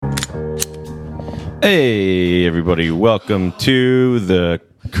Hey, everybody. Welcome to the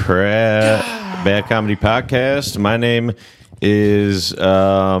Bad Comedy Podcast. My name is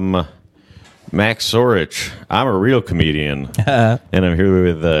Max Sorich. I'm a real comedian. And I'm here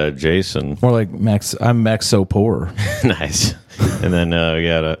with Jason. More like Max. I'm Max so poor. Nice. And then we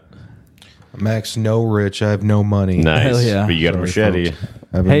got a Max no rich. I have no money. nice. Hell yeah. But you got a machete.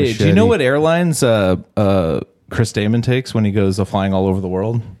 I have a Hey, do you know machete. what airlines Chris Damon takes when he goes flying all over the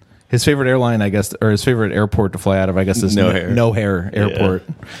world? His favorite airline, I guess, or his favorite airport to fly out of, I guess, is No Hair. No Hair Airport.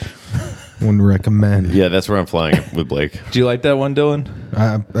 Wouldn't recommend. Yeah, that's where I'm flying with Blake. Do you like that one, Dylan?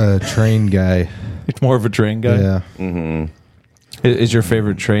 I'm a train guy. It's more of a train guy. Yeah. Is your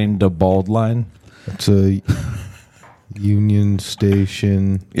favorite train the Bald Line? It's a Union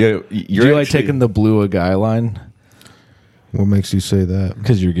Station. Yeah, Do you like taking the Blue a Guy line? What makes you say that?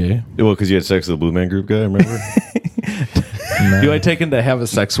 Because you're gay. Well, because you had sex with the Blue Man Group guy, remember? Nah. Do you like taking the have a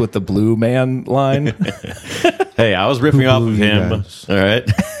sex with the Blue Man line? Hey, I was riffing off blew of you him. guys? All right.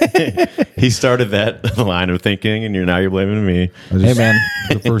 He started that line of thinking, and now you're blaming me. Hey, man.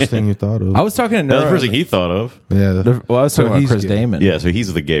 The first thing you thought of. I was talking to That's the Nora. first thing he thought of. Yeah. Well, I was talking So about he's Chris gay. Damon. Yeah, so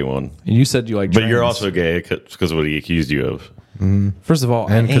he's the gay one. And you said you like But trains. you're also gay because of what he accused you of. First of all,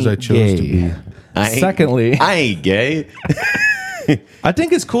 And because I ain't chose to gay. be. Secondly, I ain't gay. I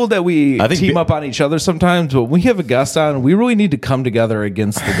think it's cool that we I think team up on each other sometimes, but when we have a guest on, we really need to come together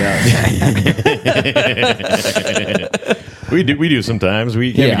against the guest. We do sometimes.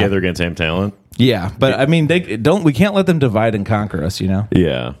 We get Yeah. together against Ham Talent. Yeah, but I mean, we can't let them divide and conquer us, you know?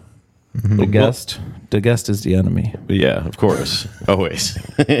 Yeah. The guest is the enemy. Yeah, of course. Always.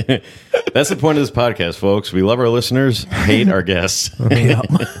 That's the point of this podcast, folks. We love our listeners, hate our guests.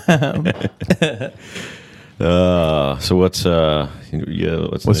 So what's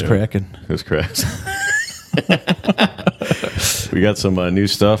What's new? cracking? What's crack? We got some new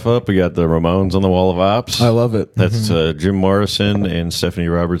stuff up. We got the Ramones on the Wall of Ops. I love it. That's Jim Morrison and Stephanie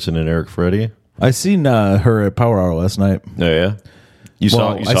Robertson and Eric Freddy. I seen her at Power Hour last night. Oh yeah, you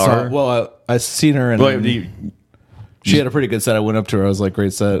saw her. Well, I seen her and Well, she had a pretty good set. I went up to her. I was like,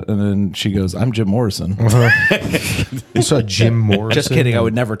 "Great set," and then she goes, "I'm Jim Morrison." You saw Jim Morrison? Just kidding. I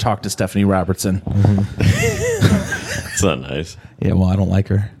would never talk to Stephanie Robertson. It's not nice. Yeah, well, I don't like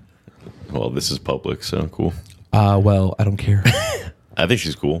her. Well, this is public, so cool. Well, I don't care. I think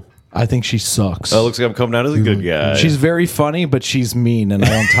she's cool. I think she sucks. Oh, looks like I'm coming out as a good guy. She's very funny, but she's mean, and I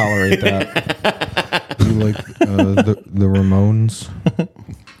don't tolerate that. Do you like the Ramones?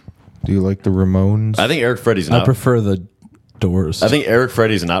 Do you like the Ramones? I think Eric Freddy's I not. prefer the Doors. I think Eric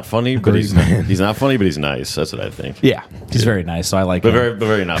Freddy's not funny, but he's not funny, but he's nice. That's what I think. yeah, he's very nice, so I like But him.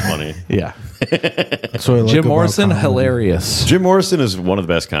 very not funny. Yeah, That's what I like Jim about Morrison, comedy. hilarious. Jim Morrison is one of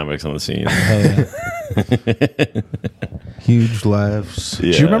the best comics on the scene. Huge laughs.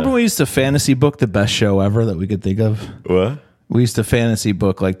 Yeah. Do you remember when we used to fantasy book the best show ever that we could think of? What? We used to fantasy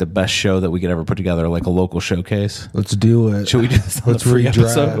book like the best show that we could ever put together, like a local showcase. Let's do it. Should we do this on Let's the free redraft.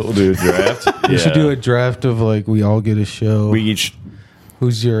 episode? We'll do a draft. We should do a draft of like we all get a show. We each.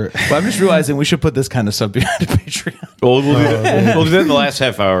 Who's your? Well, I'm just realizing we should put this kind of stuff behind Patreon. We'll do that. We'll do that in the last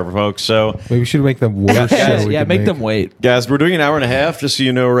half hour, folks. So, Maybe we should make the worst Guys, show. We yeah, could make them wait. guys, we're doing an hour and a half. Just so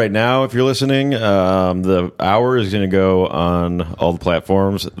you know, right now, if you're listening, the hour is going to go on all the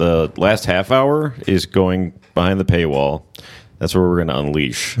platforms. The last half hour is going behind the paywall. That's where we're going to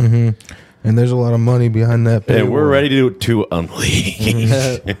unleash, And there's a lot of money behind that. and we're paywall. ready to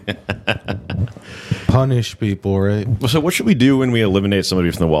unleash. Punish people, right? So, what should we do when we eliminate somebody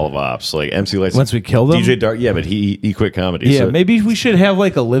from the Wall of Ops? Like MC Lights. Once we kill them? DJ Dark. Yeah, but he quit comedy. Yeah, so, maybe we should have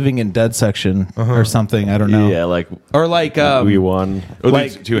like a living and dead section or something. I don't know. Yeah, like Or like we won. Or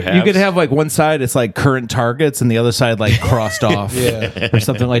like two halves. you could have like one side it's like current targets and the other side like crossed off or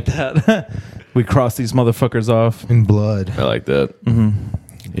something like that. We cross these motherfuckers off. In blood. I like that.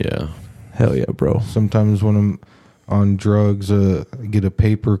 Yeah. Hell yeah, bro. Sometimes when I'm on drugs, I get a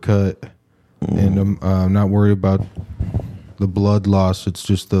paper cut, and I'm not worried about the blood loss. It's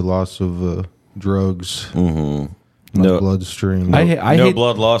just the loss of drugs. My No- bloodstream. I No hate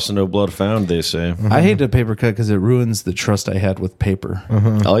blood lost and no blood found, they say. I hate the paper cut because it ruins the trust I had with paper.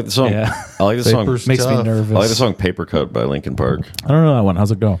 I like the song. Yeah. I like the song. Paper's Makes me tough. nervous. I like the song "Paper Cut" by Linkin Park. I don't know that one.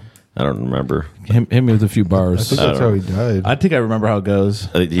 How's it go? I don't remember. Hit me with a few I bars. think that's how he died. I think I remember how it goes.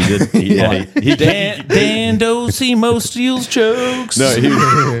 He did. He did. Dan Dosimo steals jokes. No, he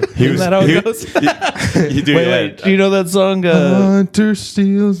Isn't was. that how he, it goes? he did. Wait, do you know that song? Hunter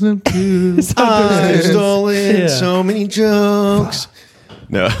steals and kills. I've stolen Yeah. so many jokes.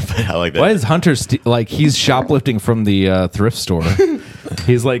 No, but I like that. Why is Hunter like he's shoplifting from the thrift store?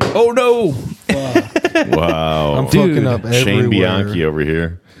 He's like, oh no, Wow. I'm Dude, fucking up everywhere. Shane Bianchi over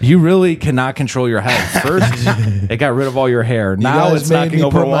here. You really cannot control your health. First, it got rid of all your hair. Now guys it's made knocking me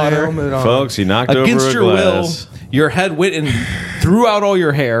over put my water. helmet on. Folks, he knocked Against over a your glass. will, your head went and threw out all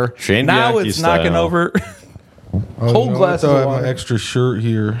your hair. Shane now Bianchi it's knocking style. over. Oh, whole no, glass I thought of I had water. my extra shirt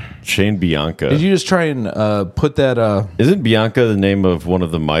here. Shane Bianca. Did you just try and put that? Isn't Bianca the name of one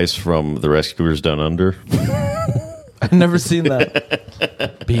of the mice from The Rescuers Down Under? I've never seen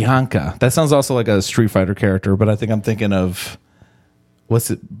that. Bianca. That sounds also like a Street Fighter character, but I think I'm thinking of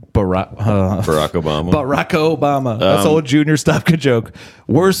what's it? Barack Obama. Barack Obama. That's old Junior Stopka joke.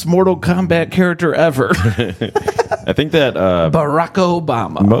 Worst Mortal Kombat character ever. I think that Barack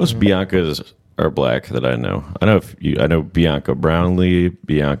Obama. most Biancas are black that I know. I know Bianca Brownlee,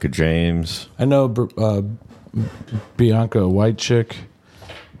 Bianca James. I know Bianca, a white chick.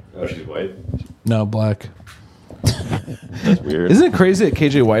 Oh, she's white. No, black. That's weird. Isn't it crazy that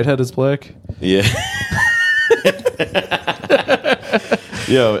KJ Whitehead is black? Yeah.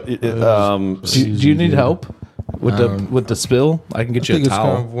 Yo, Do you need help with the spill? I can get I you think a it's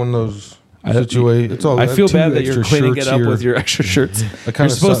towel. kind of one of those situations. It's all. I feel two bad that you're extra cleaning it shirts up here. with your extra shirts. I You're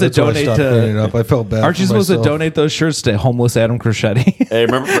kind of supposed to donate cleaning it to. up. I felt bad. Aren't you for supposed to myself. donate those shirts to homeless Adam Crescetti? hey,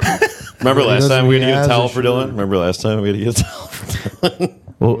 remember last doesn't time we had to mean get a he towel has for a Dylan? shirt. Remember last time we had to get a towel for Dylan?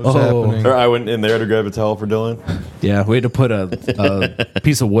 What's happening? Or I went in there to grab a towel for Dylan. Yeah, we had to put a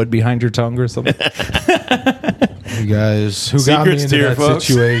piece of wood behind your tongue or something. You guys who got me Secrets into here, that folks.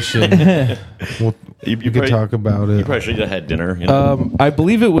 situation. We You could talk about You it. probably should have had dinner. You know? I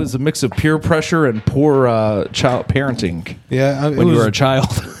believe it was a mix of peer pressure and poor child parenting Yeah, when you were a child.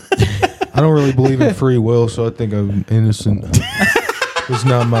 I don't really believe in free will, so I think I'm innocent. It's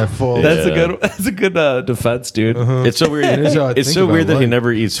not my fault. That's Yeah. That's a good defense, dude. It's so weird. is how I It's think so about weird that he life.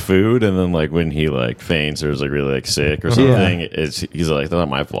 never eats food, and then like when he like faints or is like really like sick or something, he's like, "That's not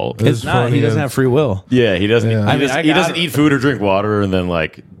my fault." It's not. funny, He doesn't have free will. Yeah, he doesn't. Yeah. He, I mean, he doesn't I- eat food or drink water, and then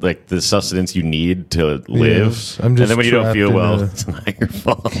like the sustenance you need to live. Yes, I'm and just then when you don't trapped feel in well, a- it's not your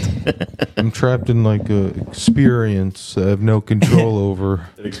fault. I'm trapped in like a experience I have no control over.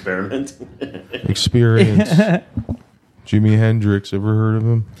 An experiment. Experience. Jimi Hendrix, ever heard of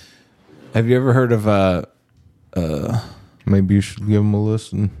him? Have you ever heard of Maybe you should give him a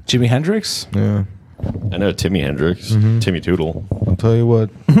listen. Jimi Hendrix? Yeah. I know Timmy Hendrix, Timmy Tootle. I'll tell you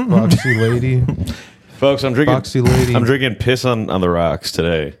what, Foxy Lady. Folks, I'm drinking. Foxy Lady. I'm drinking piss on the rocks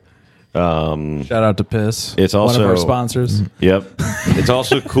today. Shout out to Piss. It's one of also- our sponsors. Yep. It's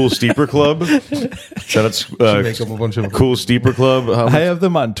also Cool Steeper Club. Shout out Make up a bunch of Cool Steeper Club. How much- I have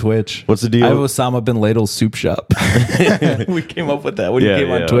them on Twitch. What's the deal? I have Osama bin Ladle's soup shop. We came up with that when Yeah, you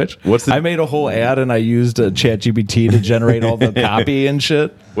came yeah. on Twitch. I made a whole ad and I used ChatGPT to generate all the copy and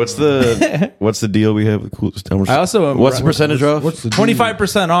shit. What's the deal we have with Cool? How much- I also am- what's the percentage off? What's the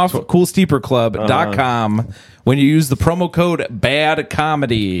 25% off coolsteeperclub.com when you use the promo code BAD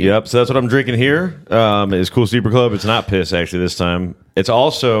COMEDY. Yep. So that's what I'm drinking here. Is Cool Steeper Club. It's not piss actually this time. It's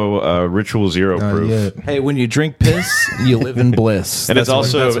also Ritual Zero Not proof. yet. Hey, when you drink piss, you live in bliss. And That's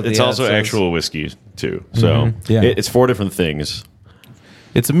it's what the ad also says. actual whiskey too. So Yeah. it's 4 different things.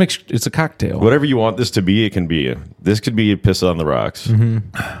 It's a mix. It's a cocktail. Whatever you want this to be, it can be. This could be piss on the rocks.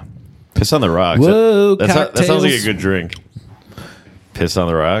 Piss on the rocks. Whoa, that sounds like a cocktails. good drink. Piss on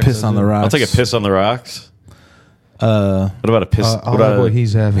the rocks. Piss on the rocks. I'll take a piss on the rocks. What about a piss? I'll what, have about what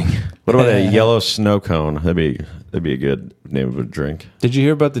he's having. what about a yellow snow cone? That'd be a good name of a drink. Did you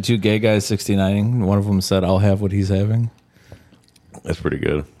hear about the two gay guys 69ing? One of them said, "I'll have what he's having." That's pretty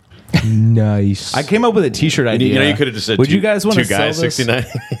good. Nice. I came up with a T-shirt idea. You know, you could have just said Would two, you guys want two to sell guys this? 69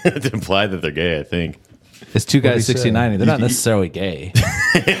 to imply that they're gay. I think. It's two guys he say? 69ing. They're not necessarily gay.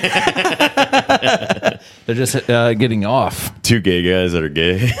 They're just getting off. Two gay guys that are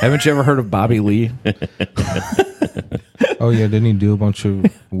gay. Haven't you ever heard of Bobby Lee? Oh yeah, didn't he do a bunch of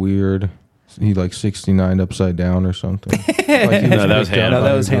weird? He like 69 upside down or something. Like he No, that was picked Ham. up No, by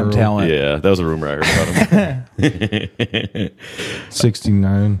that a was Ham girl. Talent. Yeah, that was a rumor I heard about him.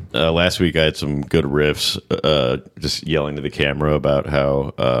 69. Last week I had some good riffs, just yelling to the camera about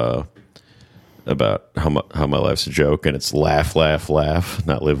how my life's a joke and it's laugh, laugh, laugh,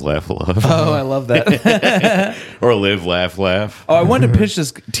 not live, laugh, love, Oh, I love that. or live, laugh, laugh. Oh, I wanted to pitch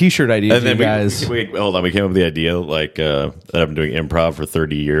this T-shirt idea And to you then guys. hold on, we came up with the idea like that I've been doing improv for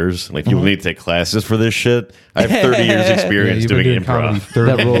 30 years. Like people need to take classes for this shit. I have 30 years Yeah, experience you've been doing doing comedy improv.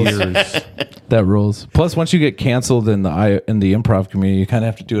 30 That rules. years. That rules. Plus, once you get canceled in the improv community, you kind of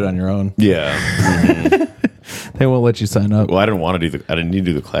have to do it on your own. Yeah. They won't let you sign up. Well, I didn't need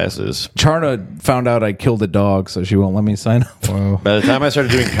to do the classes. Charna found out I killed a dog, so she won't let me sign up. Wow. By the time I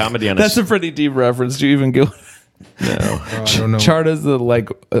started doing comedy on That's a pretty deep reference. Do you even go? No. I don't know. Charta's the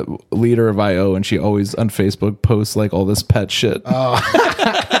leader of IO, and she always on Facebook posts like all this pet shit.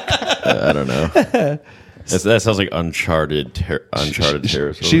 I don't know. That sounds like uncharted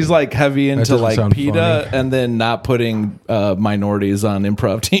territory. She's like heavy into doesn't like sound PETA funny. and then not putting minorities on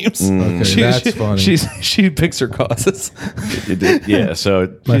improv teams. Okay, that's funny. She picks her causes. Yeah,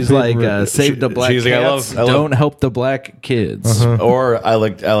 so She's favorite- like save the black she's like, cats, I love- don't help the black kids. or I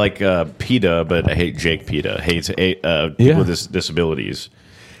like PETA, but I hate Jake PETA. Hates people with disabilities.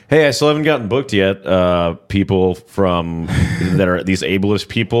 Hey, I still haven't gotten booked yet. People from that are these ableist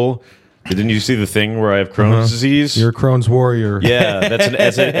people. Didn't you see the thing where I have Crohn's disease? You're a Crohn's warrior. Yeah,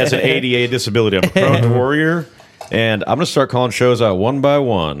 that's an ADA disability. I'm a Crohn's warrior, and I'm gonna start calling shows out one by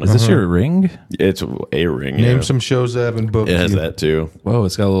one. Is this your ring? It's a ring. Name yeah. some shows that haven't booked It has you. that too. Whoa,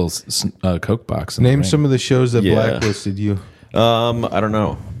 it's got a little Coke box. In the Name ring. some of the shows that Yeah. blacklisted you. I don't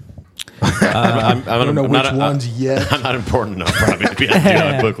know. I don't know which ones yet. I'm not important enough probably to be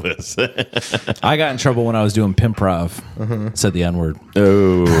on the book list. I got in trouble when I was doing Pimprov. Said the N word.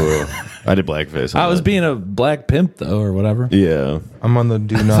 Oh, I did blackface. I was being a black pimp though, or whatever. Yeah. I'm on the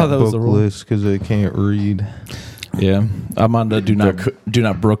do thought not that was book the rule. list because I can't read. Yeah, I'm on the do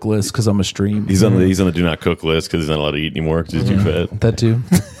not brook list because I'm a stream. He's on the do not cook list because he's not allowed to eat anymore because he's too fat. That too.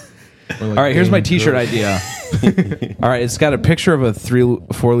 Or like All right, here's my Dane T-shirt Cook. idea. All right, it's got a picture of a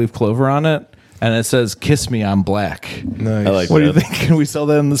 4-leaf clover on it, and it says "Kiss me, I'm black." Nice. I like What do you that. think? Can we sell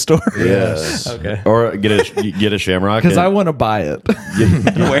that in the store? Yes. Okay. Or get a shamrock. Because and- I want to buy it,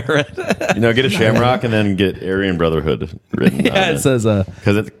 wear it. get a shamrock and then get Aryan Brotherhood written. Yeah, it says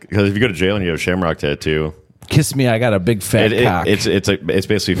Because if you go to jail and you have a shamrock tattoo, "Kiss me, I got a big fat cock." it's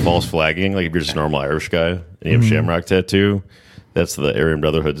basically false flagging. Like if you're just a normal Irish guy and you have a shamrock tattoo, that's the Aryan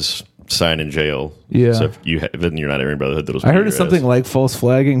Brotherhood's sign in jail. Yeah. So if then you're not Aryan Brotherhood. That'll I heard beat it's your something ass. like false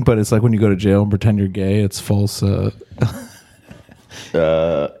flagging, but it's like when you go to jail and pretend you're gay, it's false.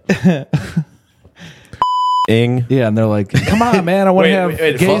 Ing. Yeah, and they're like, "Come on, man, I want to Wait, have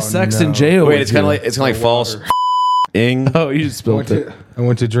wait, gay false- sex no. in jail." Wait, with it's kind you." of like false. Ing. Oh, you just spilled it. I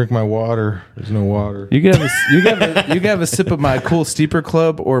went to drink my water. There's no water. You can have a sip of my cool steeper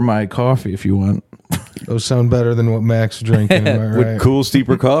club or my coffee if you want. Those sound better than what Mac's drinking. Am I right? Cool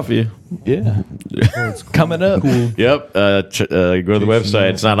steeper coffee. Yeah, coming up. Yep. Go to the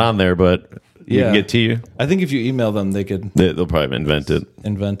website. It's not on there, but you Yeah. can get to you. I think if you email them, they could They'll probably invent it.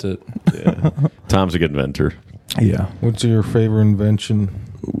 invent it. Tom's a good inventor. Yeah. What's your favorite invention?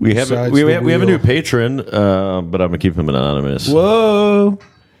 We have Besides we the have a wheel. new patron, but I'm gonna keep him anonymous. Whoa,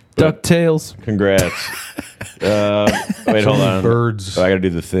 DuckTales. Congrats. Wait, hold on. Birds. I gotta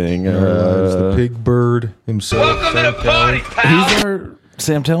do the thing. There's the pig bird himself. Welcome to the party. He's our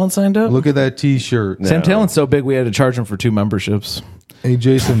Sam Talent signed up. Look at that T-shirt. Sam Talent's so big we had to charge him for 2 memberships. Hey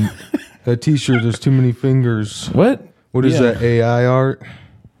Jason, that T-shirt. There's too many fingers. What? What is Yeah. that AI art?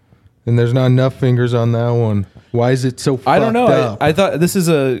 And there's not enough fingers on that one. Why is it so? I don't know. fucked up? I thought this is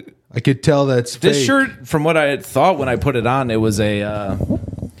a I could tell that's this fake. shirt. From what I had thought when I put it on, it was a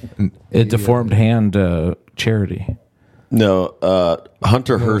deformed hand charity. No,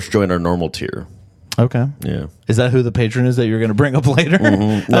 Hunter Hirsch joined our normal tier. Okay. Yeah. Is that who the patron is that you're going to bring up later?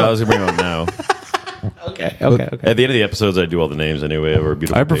 No, I was gonna bring him up now. Okay. Okay. Okay. At the end of the episodes, I do all the names anyway of our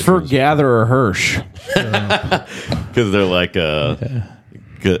beautiful. I prefer Gatherer Hirsch. because they're like they're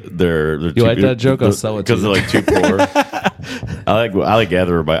You like that joke? I'll sell it to because they're like too poor. I like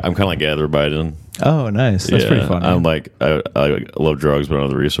Gatherer. I'm kind of like Gatherer Biden. Oh, nice. That's pretty funny. I'm like I love drugs, but I don't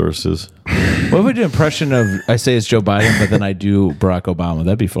have the resources. What would an impression of I say it's Joe Biden, but then I do Barack Obama?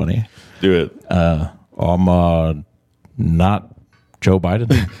 That'd be funny. Do it. I'm not Joe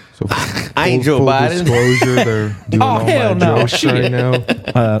Biden. So I ain't Joe full Biden. disclosure, they're doing all hell my no, jokes shit. right now.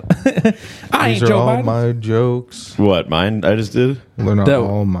 I ain't These are Joe all Biden. my jokes. What mine? I just did. Well, they're not That-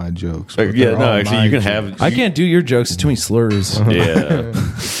 all my jokes. but Yeah, they're no. all Actually, my you can jokes. have. I can't do your jokes. It's too many slurs.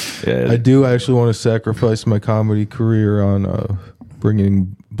 Yeah. I do actually want to sacrifice my comedy career on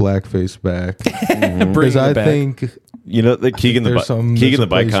bringing blackface back Bring because I it back. think You know, the Keegan there's some- Keegan the there's a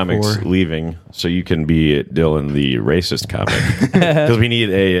Bike place comics for- leaving, so you can be Dylan the racist comic because we need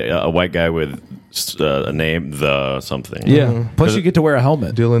a white guy with a name, the something. Yeah. Plus, you get to wear a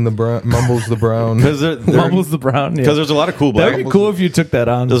helmet. Dylan the Brown, Mumbles the Brown. because Mumbles the Brown. Yeah. there's a lot of cool black. That'd be cool if you took that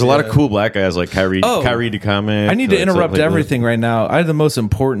on. There's a lot of cool black guys like Kyrie Oh. DeComic. I need to like stuff interrupt like that. everything right now. I have the most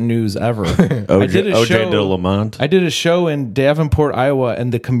important news ever. I did a OJ show. de Lamont. I did a show in Davenport, Iowa,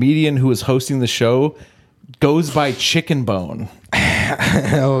 and the comedian who was hosting the show goes by Chicken Bone.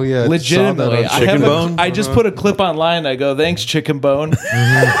 Oh yeah, Legitimately, saw that on Chicken Bone? I just put a clip online. I go, "Thanks, Chicken Bone."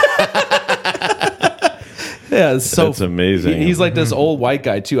 Yeah, it's so That's amazing. He's like this old white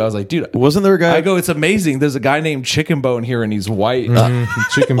guy too. I was like, dude, Wasn't there a guy? I go, it's amazing. There's a guy named Chicken Bone here, and he's white.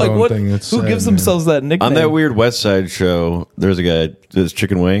 Chicken Like bone what? thing. It's Who sad, gives man. themselves that nickname? on that weird West Side show, there's a guy. This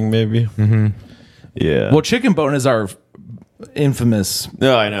Chicken Wing, maybe. Mm-hmm. Yeah. Well, Chicken Bone is our infamous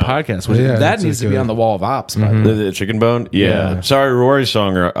no, I know. podcast. Which Yeah, that it's needs like to be a- on the wall of ops. By the way. The Chicken Bone? Yeah. Sorry, Rory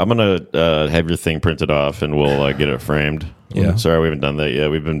Songer. I'm going to have your thing printed off and we'll get it framed. Yeah. Sorry, we haven't done that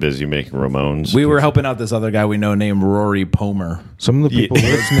yet. We've been busy making Ramones. We were helping out this other guy we know named Rory Pomer. Some of the people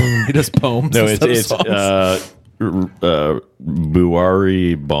listening. He does poems. no, instead of it's songs.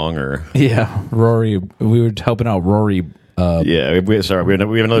 Buari Bonger. Yeah, Rory. We were helping out Rory. Yeah, we have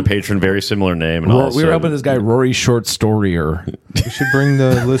another patron, very similar name. And We were helping this guy Rory Short Storyer. We should bring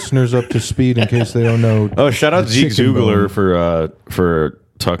the listeners up to speed in case they don't know. Oh, shout out Zeke Chicken Zugler Bone. for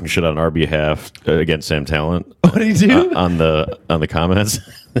talking shit on our behalf against Sam Talent. What did he do? on the comments?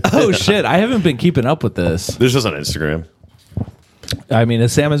 Oh shit! I haven't been keeping up with this. This was on Instagram. I mean,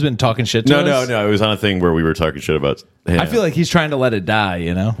 Sam has been talking shit to us. No. It was on a thing where we were talking shit about him. I feel like he's trying to let it die.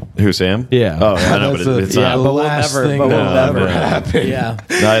 You know? Who, Sam? Yeah. Oh, I know, but That's it's a- not. the last thing but we'll that'll never ever happen. Yeah.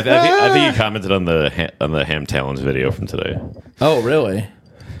 No, I think he commented on the Ham Talons video from today. Oh, really?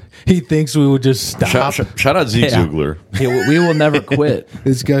 He thinks we would just stop. Shout out Zeke Yeah. Zugler. We will never quit.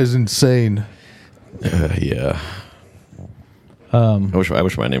 This guy's insane. Yeah. I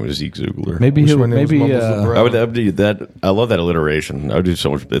wish my name was Zeke Zugler. Maybe Wish he'll. my name was Maybe. Mumbles LeBron. I would do that. I love that alliteration. I would do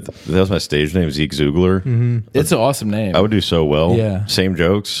so much. That was my stage name, Zeke Zugler. It's an awesome name. I would do so well. Yeah. Same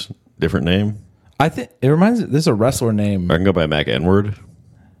jokes, different name. I think it reminds me. This is a wrestler name. I can go by Mac N-word.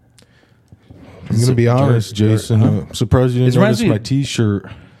 I'm gonna be honest, Jason. I'm surprised you It didn't reminds notice me- my T-shirt,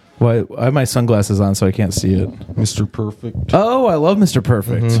 Why? I have my sunglasses on, so I can't see it. Mr. Perfect. Oh, I love Mr.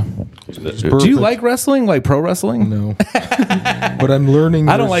 Perfect. Perfect. Do you like wrestling, like pro wrestling? No, but I'm learning.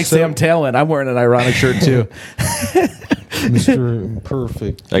 I don't like there's Sam Talent. I'm wearing an ironic shirt too. Mr.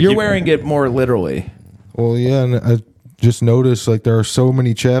 Perfect. I You're keep- wearing it more literally. Well, yeah, and I just noticed like there are so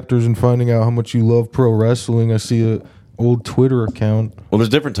many chapters in finding out how much you love pro wrestling. I see a old Twitter account. Well, there's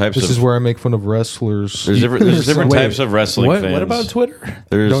different types This of. is where I make fun of wrestlers. There's different Wait, types of wrestling What? fans. What about Twitter?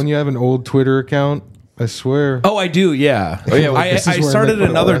 There's Don't you have an old Twitter account? I swear. Oh, I do. Yeah. yeah, well, I this is where I started make fun of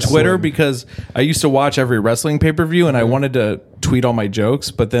another wrestling. Twitter because I used to watch every wrestling pay per view, and I wanted to tweet all my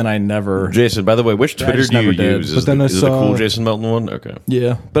jokes, but then I never. Jason, by the way, which Twitter just do you never did. use? But then I is the saw- cool Jason Melton one? Okay.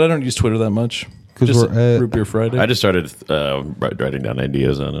 Yeah, but I don't use Twitter that much. 'Cause Just we're at- Root Beer Friday. I just started writing down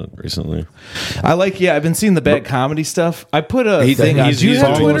ideas on it recently. I like. Yeah, I've been seeing the bad comedy stuff. I put a thing on. he's Do you have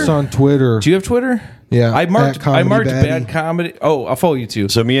doing- Follow Twitter? us on Twitter. Do you have Twitter? Yeah, I marked. at Comedy I marked Baddie. bad comedy. Oh, I'll follow you too.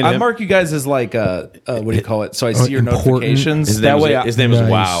 So me and I him- mark you guys as like what do you call it? So I see your important. notifications. His that name, way, his name is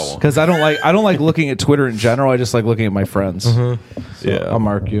Nice. Wow. because I don't like looking at Twitter in general. I just like looking at my friends. Yeah. I'll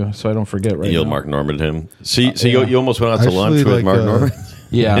mark you so I don't forget. Right. You'll now. Mark Norman him. So you yeah. you almost went out to Actually, lunch with like, Mark Norman?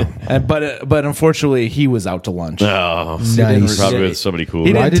 Yeah, but unfortunately he was out to lunch. Oh, Nice. probably with somebody cool.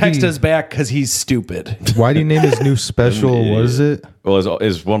 He Why didn't did text he- us back because he's stupid. Why do you name his new special? What is it? Well,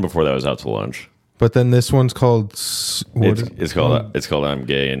 his one before that was out to lunch. But then this one's called. It's called I'm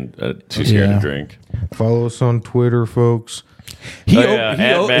gay and too scared Yeah. to drink. Follow us on Twitter, folks. He, Oh, o- yeah, he,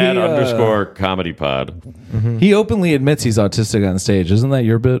 at o- Mad he, _ comedy pod. he openly admits he's autistic on stage. Isn't that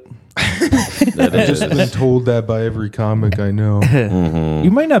your bit? That I've just is- been told that by every comic I know.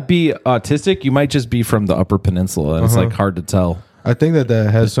 You might not be autistic. You might just be from the Upper Peninsula, and it's like hard to tell. I think that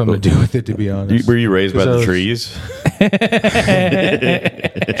has something to do with it, to be honest. Were you raised by Because I the was- trees?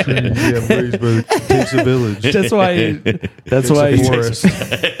 Yeah, I'm raised by it takes a village. That's why. That's why. It's a forest.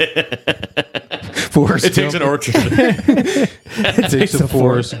 Forest It takes an Gump. orchard. It takes a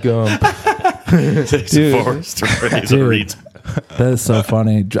Forest Gump. It takes Dude. a forest to raise a Dude. reed. That is so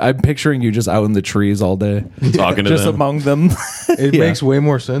funny. I'm picturing you just out in the trees all day, Talking to just them. among them, It Yeah. makes way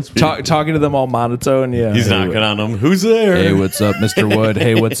more sense. talking to them all monotone. Yeah. He's knocking on them. Who's there? Hey, what's up, Mr. Wood?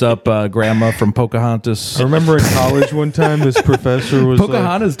 Hey, what's up, Grandma from Pocahontas? I remember in college one time this professor was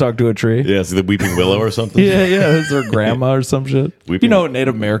Pocahontas talked to a tree. Yeah, see the weeping willow or something. Yeah, It's her grandma or some shit. Weeping- You know,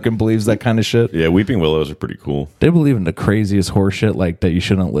 Native American believes that kind of shit. Yeah, weeping willows are pretty cool. They believe in the craziest horse shit, like that you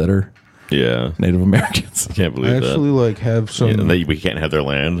shouldn't litter. Yeah, Native Americans. can't I believe actually that. like have some. Yeah, and we can't have their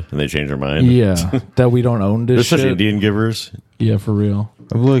land, and they change their mind. Yeah, that we don't own They're this such shit. Indian givers. Yeah, for real.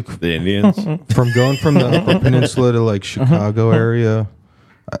 I've like The Indians. from going from the Upper Peninsula to like Chicago area,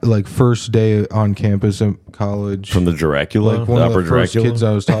 like first day on campus at college. From the Dracula, like the one of upper the first Dracula. kids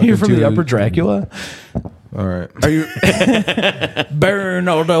I was talking You're from to. the Upper Dracula. All right. Are you burn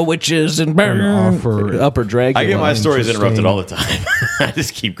all the witches and burn offer- upper Dragula? I get my stories interrupted interesting. all the time. I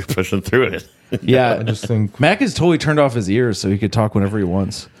just keep pushing through it. Yeah, I just think Mac has totally turned off his ears so he could talk whenever he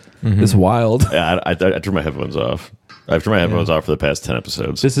wants. Mm-hmm. It's wild. Yeah, I turn my headphones off. I've turned my headphones off for the past 10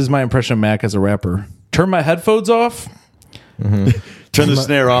 episodes. This is my impression of Mac as a rapper. Turn my headphones off. Turn the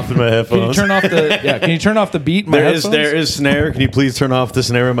snare off in my Can you headphones. turn off the Can you turn off the beat? In my There is headphones? snare. Can you please turn off the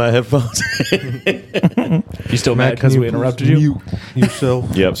snare in my headphones? You still mad Matt, because can we you interrupted please you? mute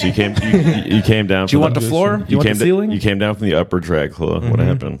yourself. Yep. So you came down. Do you want the floor? Do you want the ceiling? You came down from the upper Dracula. What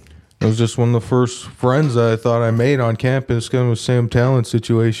happened? It was just one of the first friends I thought I made on campus. Kind of a Sam Talent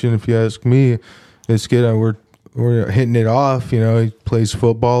situation, if you ask me. This kid, we're hitting it off. You know, he plays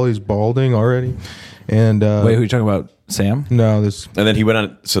football. He's balding already, and Wait, who are you talking about? Sam? no, this And then he went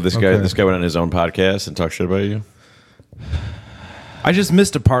on. So this Okay. guy went on his own podcast and talked shit about you. I just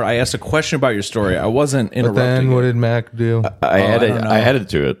missed a part. I asked a question about your story. I wasn't But interrupting. then, what it. did Mac do? I I don't know. added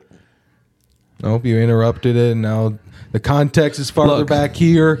to it. I hope you interrupted it. And now the context is farther Look. back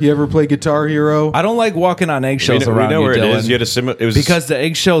here. You ever play Guitar Hero? I don't like walking on eggshells we around know you, where it Dylan, is. You had a similar. It was because the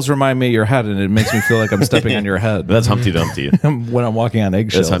eggshells remind me of your head, and it makes me feel like I'm stepping on your head that's Humpty Dumpty. when I'm walking on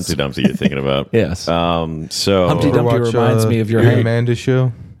eggshells. That's Humpty Dumpty you're thinking about. Yes. So Humpty Ever Dumpty watch, reminds me of your the head. Amanda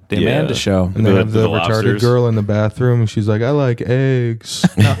show. The Yeah. Amanda Show. And they The- have the the retarded lobsters. girl in the bathroom, and she's like, "I like eggs."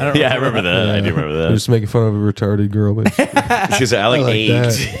 I don't Yeah, I remember that. I do remember They're that. just making fun of a retarded girl, but She said, "I like, I like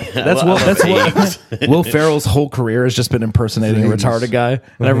eggs." That's I Will, love that's eggs. Will Ferrell's whole career has just been impersonating a Eggs. retarded guy,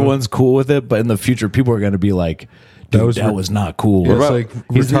 and everyone's cool with it. But in the future, people are going to be like, "Dude, that was not cool." it's like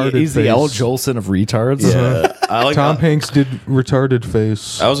He's the retarded L. face. Jolson of retards. Yeah, I like Tom Hanks did retarded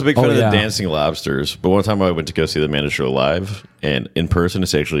face. I was a big fan Oh, of yeah. the Dancing Lobsters, but one time I went to go see the Amanda Show live, and in person,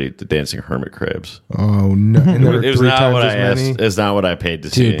 it's actually the Dancing Hermit Crabs. Oh no! And there were It was three not times what as I asked. many. It's not what I paid to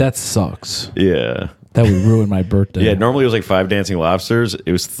see. Dude, that sucks. yeah. That would ruin my birthday. Yeah, normally it was like 5 Dancing Lobsters.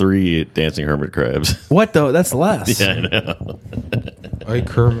 It was 3 Dancing Hermit Crabs. What though? That's less. Yeah, I know. I like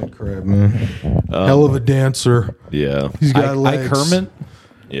Kermit Crab, man. Hell of a dancer. Yeah, He's got I legs. Kermit.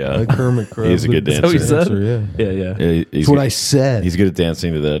 yeah. I like Kermit Crab. He's a good the dancer. Is that what he said? Yeah. Yeah, yeah. Yeah, he's That's what good. I said. He's good at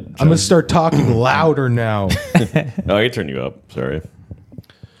dancing to that. I'm gonna start talking louder now, Oh, I can turn you up. Sorry.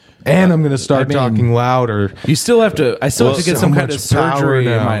 and I'm gonna start I mean- talking louder. You still have to. I still have to get so some kind much of surgery. power In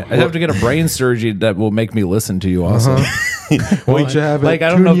now. my, I have to get a brain surgery that will make me listen to you. Also, Why don't you have it? Like, I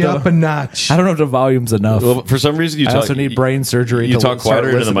don't Turn know you if up the- a notch. I don't know if the volume's enough. Well, for some reason, you I talk. also need brain surgery. You to talk start quieter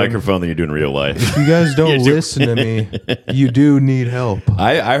into the listening. microphone than you do in real life. If you guys don't Yeah, you- listen to me, you do need help.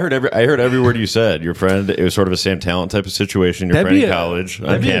 I heard every word you said. Your friend, it was sort of a Sam Talent type of situation. Your friend in college on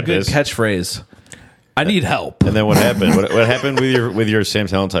that'd be a good campus. catchphrase. I need help. And then what happened? What happened with your Sam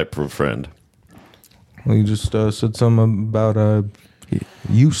Talent type friend? Well, you just said something about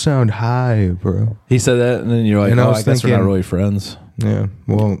you sound high, bro. He said that, and then you're like, And I "Oh, was I guess we're not thinking- really friends." Yeah.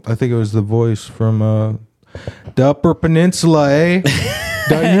 Well, I think it was the voice from the Upper Peninsula, eh?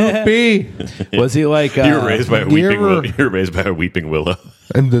 The UP. Was he like? You were raised by a you weeping. ever- You were raised by a weeping willow.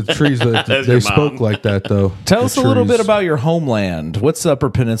 And the trees that That's they your spoke mom. like that though. Tell The us a little bit trees. about your homeland. What's the Upper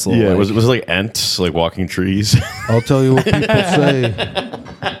Peninsula? Yeah, like? was it like ants, like walking trees? I'll tell you what people say.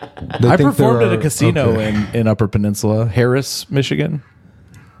 They I think performed there at a are- casino okay. in Upper Peninsula, Harris, Michigan.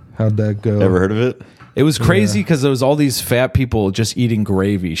 How'd that go? Ever heard of it? It was crazy because there was all these fat people just eating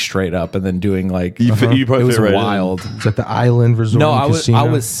gravy straight up and then doing like You probably it was fit right in. wild. Is that the Island Resort? No, and I was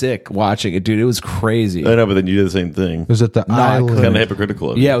Casino? sick watching it, dude. It was crazy. I know, but then you did the same thing. It was at the I Island, couldn't. Kind of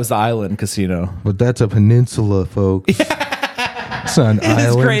hypocritical of you. Yeah, it was the Island Casino. but that's a peninsula, folks. It's not an It's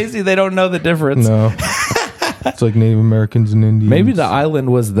island. crazy. They don't know the difference. No, it's like Native Americans and Indians. Maybe the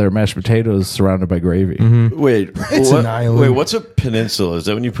island was their mashed potatoes surrounded by gravy. Wait, It's an island. Wait, what's a peninsula? Is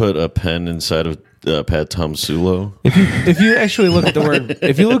that when you put a pen inside of Pat Tom Sulo? If you actually look at the word,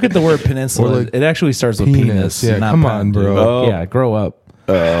 if you look at the word peninsula, Or like it actually starts with penis. penis. Yeah, not come pen, on, bro. dude. Oh. Yeah, grow up.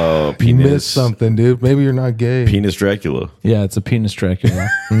 Oh, You penis. missed something, dude. Maybe you're not gay. Penis Dracula. Yeah, it's a penis Dracula.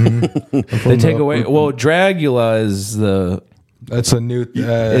 They take away. Well, Dragula is the That's a new.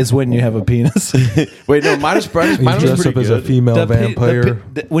 is when you have a penis. Wait, no, mine was you pretty dress up as a good. female The pe- vampire.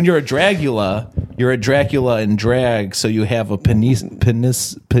 when you're a Dragula, you're a Dracula in drag, so you have a peninsula.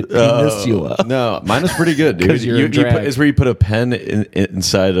 No, mine was pretty good, dude. 'Cause you're in drag. It's where you put a pen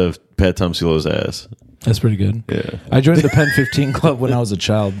inside of Pat Tom Sulo's ass. That's pretty good. Yeah. I joined the Pen 15 Club when I was a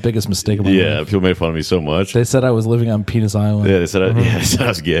child. Biggest mistake of my Yeah, life. people made fun of me so much. They said I was living on Penis Island. Yeah, they said they said I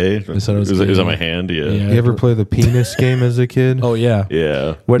was gay. They said I was it was gay. on my hand. Yeah. Yeah. You ever play the penis game as a kid? Oh, yeah.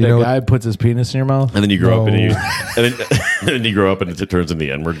 Yeah. Where You the know- guy puts his penis in your mouth? And then you grow up and No. you and then you grow up and it turns into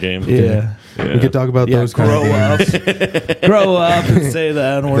the N-word game. Yeah. We could talk about Yeah, those kind grow of games. up. Grow up and say the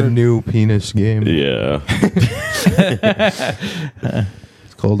The N-word. new penis game. Yeah.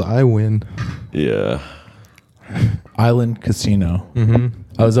 It's called I Win. Yeah. Island Casino. Mm-hmm.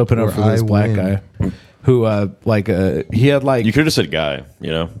 I was opening up Or for this I black win. guy who, he had like, You could have just said guy,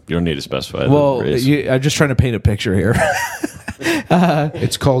 you know? You don't need to specify well, the race. I'm just trying to paint a picture here.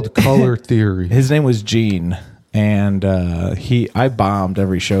 It's called Color Theory. His name was Gene, and I bombed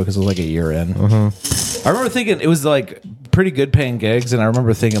every show because it was like a year in. I remember thinking it was like pretty good paying gigs, and I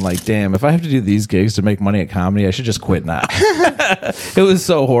remember thinking like, damn, if I have to do these gigs to make money at comedy, I should just quit now. It was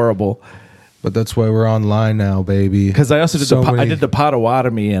so horrible. But that's why we're online now, baby. Because I also did So I many- did the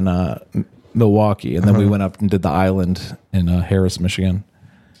Potawatomi in Milwaukee, and then we went up and did the Island in Harris, Michigan.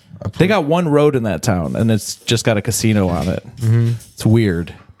 They got one road in that town, and it's just got a casino on it. It's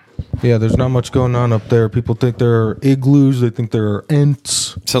weird. Yeah, there's not much going on up there. People think there are igloos. They think there are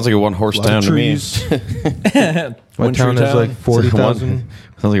ents. Sounds like a one-horse A lot town of to me. trees. My One town tree has town? like 40,000.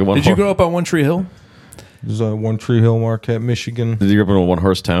 Sounds like a one. Did you grow up on One Tree Hill? There's a One Tree Hill, Marquette, Michigan. Did you grow up in a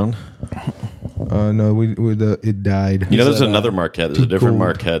one-horse town? No, it died. You know, there's that, another Marquette. There's a different cool.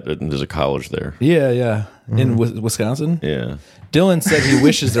 Marquette, and there's a college there. Yeah. In Wisconsin? Yeah. Dylan said he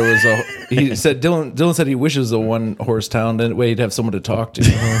wishes there was a. He said Dylan said he wishes a one horse town. Then way he'd have someone to talk to.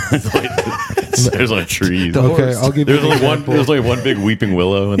 There's only trees. Okay, I'll give you There's an only one. example. There's only one big weeping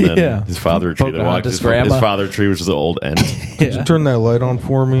willow, and then Yeah. his father tree. That walked Pocahontas' his grandma. father tree, which is the old end. Yeah. Turn that light on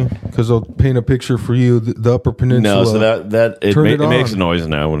for me, because I'll paint a picture for you. The Upper Peninsula. No, so that it, Turn ma- it it makes a on. noise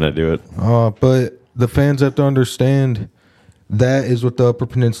now when I do it. But the fans have to understand that is what the Upper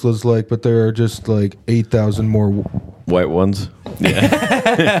Peninsula is like. But there are just like 8,000 more. White ones.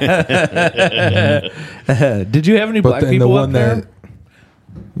 Did you have any But black then the people up one there? that,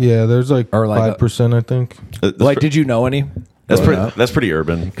 yeah, there's like Or like 5%, I think. Like, did you know any? That's pretty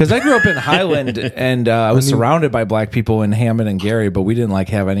urban. Because I grew up in Highland, and I was surrounded by black people in Hammond and Gary, but we didn't like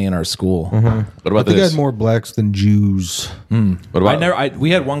have any in our school. What I about think I this? had more blacks than Jews. What about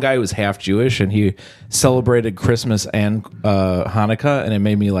We had one guy who was half Jewish, and he celebrated Christmas and Hanukkah, and it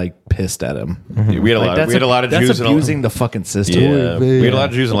made me like pissed at him. we had a lot. We had a lot of that's Jews. abusing the fucking system. Yeah, Boy, we had a lot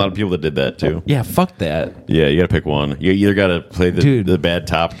of Jews and a lot of people that did that too. Yeah, fuck that. Yeah, you got to pick one. You either got to play Dude. the bad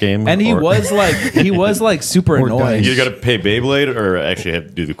top game, And he or was like super Or annoying. dice. you got to pay Beyblade or actually have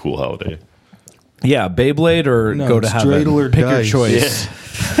to do the cool holiday. Yeah, Beyblade or No, go to it's heaven. dreidel or Pick dice. your choice.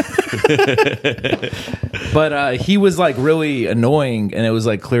 But he was like really annoying, and it was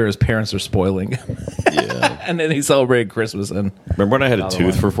like clear his parents are spoiling him. Yeah. And then he celebrated Christmas, and Remember when I had a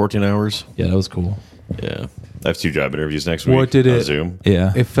tooth for 14 hours? yeah, that was cool. Yeah. I have 2 job interviews next week. What did on it- Zoom.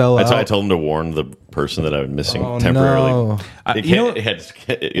 Yeah, It fell out. I told them to warn the person that I was missing Oh, temporarily. no. They you know-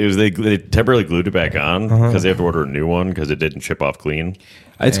 they temporarily glued it back on because they have to order a new one because it didn't chip off clean.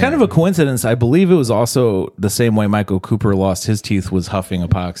 it's kind of a coincidence. I believe it was also the same way Michael Cooper lost his teeth was huffing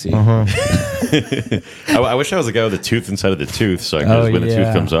epoxy. I wish I was the guy with the tooth inside of the tooth, so I could when the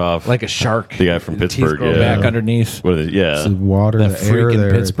tooth comes off, like a shark. the guy from The teeth Pittsburgh. grow Yeah, back underneath. What are they- yeah. The water, The the air freaking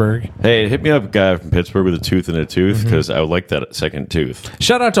there. Pittsburgh. Hey, hit me up, guy from Pittsburgh with a tooth and a tooth because I would like that second tooth.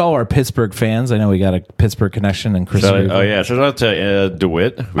 Shout out to all our Pittsburgh fans. I know we got a Pittsburgh connection and Chris. Reeve. Oh yeah, shout out to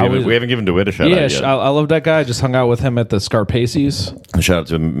DeWitt. We haven't given DeWitt a shout Yeah, out yet. I love that guy. Just hung out with him at the Scarpaces. Shout out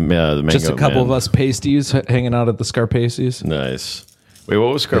to the Mango Just a couple Man. of us pasties hanging out at the Scarpaces. Nice. Wait,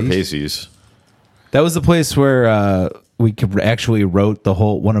 what was Scarpaces? That was the place where we could actually wrote the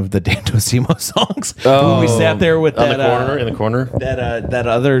whole one of the Dan Tosimo songs. When we sat there with On that the corner, in the corner. that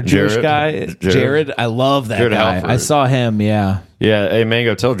other Jewish Jared? guy, Jared? Jared. I love that Jared guy. Halford. I saw him. Yeah, Yeah, hey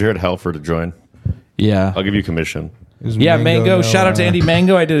Mango, tell Jared Halford to join. yeah, I'll give you commission. Is yeah. Mango. now, Shout out to Andy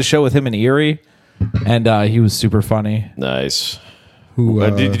Mango. I did a show with him in Erie, and he was super funny. Nice. Who,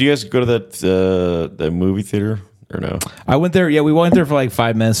 Did you guys go to that movie theater or no? I went there. Yeah, we went there for like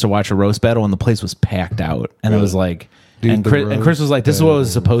 5 minutes to watch a roast battle, and the place was packed out. And it was like, Dude, and the Chris was like, "This is what it was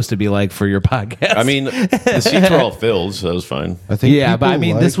roast supposed to be like for your podcast." I mean, the seats were all filled, so that was fine. I think yeah, but I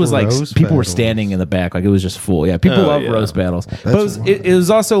mean, this was like roast people were battles. standing in the back, like it was just full. Yeah, people Oh, love yeah. roast battles, but it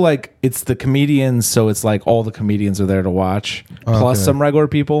was also like it's the comedians, so it's like all the comedians are there to watch, plus Okay. some regular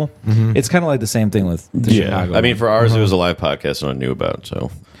people. It's kind of like the same thing with the Chicago. I mean, for ours, it was a live podcast and I knew about.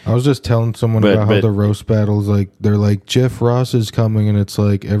 So I was just telling someone But- about how but- the roast battles, like they're like Jeff Ross is coming, and it's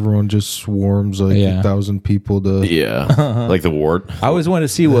like everyone just swarms like Yeah. 1,000 people to. Yeah, like the wart. I always want to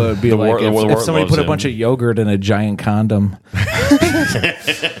see what it would be like wart- the if wart somebody loves put a him. bunch of yogurt in a giant condom.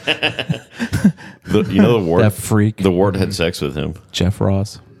 You know the wart. That freak. The wart had sex with him. Jeff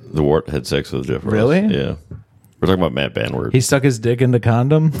Ross. The wart had sex with Jeff Ross. Really? Yeah. We're talking about Matt Banward. He stuck his dick in the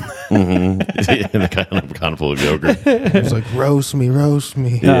condom. in the kind of full of yogurt. It's like roast me, roast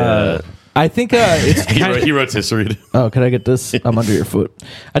me. Yeah. I think it's he, kind wrote, he wrote history. Oh, can I get this? I'm under your foot.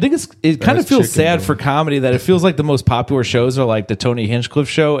 I think it kind of That's feels chicken sad bone. for comedy that it feels like the most popular shows are like the Tony Hinchcliffe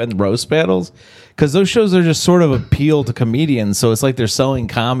show and the roast battles, because those shows are just sort of appeal to comedians. So it's like they're selling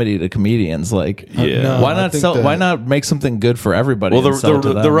comedy to comedians. Like, Yeah. No, why I not think sell? that- Why not make something good for everybody? Well, and sell it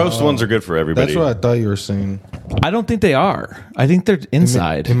to the them? roast ones are good for everybody. That's what I thought you were saying. I don't think they are. I think they're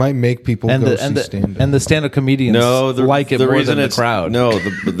inside. It might make people and go the see stand up. and the stand-up comedians No, like it the more reason than the it's crowd. No,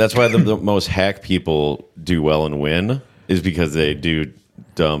 that's why the most hack people do well and win is because they do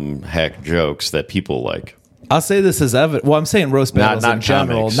dumb hack jokes that people like. I'll say this as evidence. Well, I'm saying roast battles not in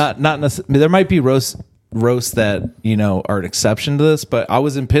general. comics. Not necessarily. There might be roasts that are an exception to this, but I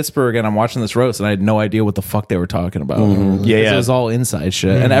was in Pittsburgh and I'm watching this roast and I had no idea what the fuck they were talking about. Yeah, 'Cause yeah. it was all inside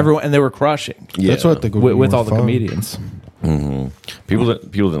shit, and everyone they were crushing That's what I think would be with more all the fun. comedians. People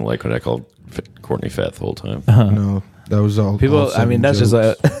didn't like when I called Courtney fat the whole time. No, that was all. People, all I mean, that's jokes.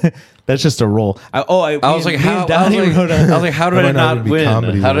 just a that's just a role. I was like, how? Donnie wrote I was like, how did That I might not not even be win?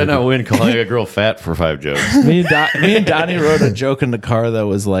 comedy How did I not related. win calling a girl fat for 5 jokes? me and Donnie wrote a joke in the car that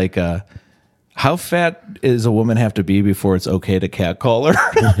was like, how fat does a woman have to be before it's okay to catcall her?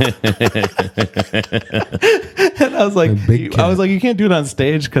 And I was like, A big I was like, you can't do it on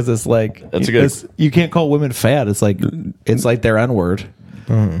stage because it's like That's a good- you can't call women fat. It's like their N word.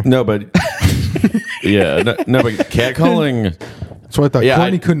 No, but yeah, no, but catcalling. That's why I thought Yeah,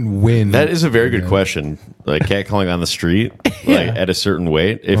 Courtney I- couldn't win. That is a very good question. Like catcalling on the street, like at a certain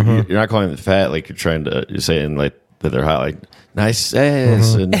weight. If you're not calling them fat, like you're trying to, you're saying like that they're hot, like nice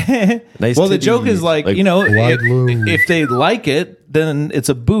ass and nice. Well, the titties. joke is like wide if, loom. if they like it, then it's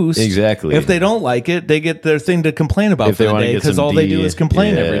a boost. Exactly. If they don't like it, they get their thing to complain about If for they the wanna day get because some all they D, do is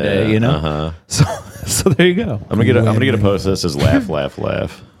complain every day. yeah, So there you go. I'm gonna get a post that says laugh, laugh,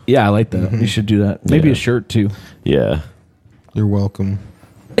 laugh. Yeah, I like that. You should do that. Maybe Yeah. a shirt too. Yeah. You're welcome.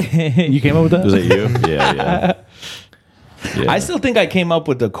 You came up with that? Was that you? Yeah. I still think I came up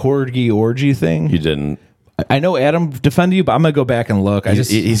with the corgi orgy thing. You didn't. I know Adam defended you, but I'm gonna go back and look.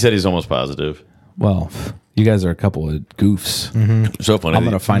 He said he's almost positive. Well, you guys are a couple of goofs. So funny. I'm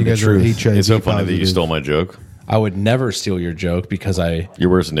gonna that- find You the guys are truth. HIV It's so funny that you positive. stole my joke. I would never steal your joke because I You're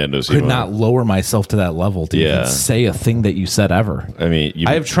worse than Nando could Simone. not lower myself to that level to Yeah. even say a thing that you said ever. I mean,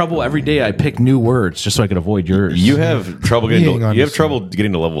 I have trouble every day. I pick new words just so I can avoid yours. You have trouble getting Hang on you have to trouble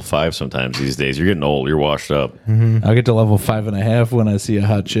getting to level 5 sometimes these days. You're getting old. You're washed up. I'll get to level 5.5 when I see a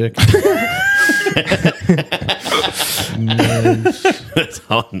hot chick. That's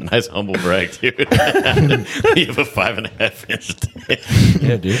a nice humble brag, dude. You have a 5.5 inch dick.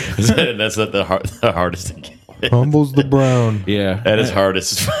 Yeah, dude. That's not the hardest to get. Humbles the brown. Yeah. At its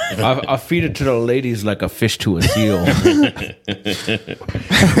hardest. I feed it to the ladies like a fish to a seal.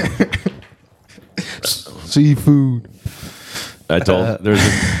 Seafood. I told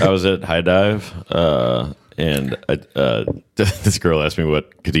I was at High Dive, and this girl asked me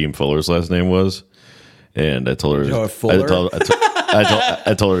what Kadeem Fuller's last name was, and I told her Joe Fuller?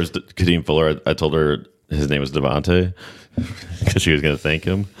 I told her it's Kadeem Fuller. I told her his name was Devontae because she was going to thank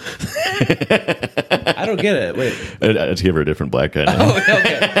him. I don't get it. Wait. I had to give her a different black guy name. Oh,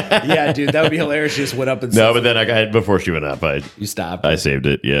 okay. Yeah, dude, that would be hilarious. She just went up and No, but then before she went up, you stopped. I saved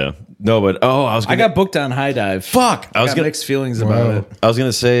it. Yeah. No, but I was. I got booked on High Dive. fuck. I I was got gonna. mixed feelings about Wow. it. I was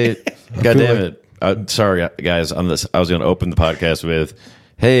gonna say. God feel damn like- it. Sorry, guys. On this, I was gonna open the podcast with,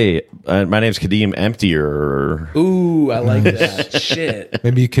 "Hey, my name's Kadeem Emptier." Ooh, I like that. Shit.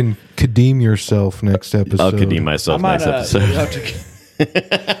 Maybe you can Kadeem yourself next episode. I'll Kadeem myself next episode.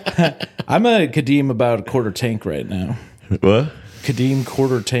 I'm a Kadeem about a quarter tank right now. What? Kadeem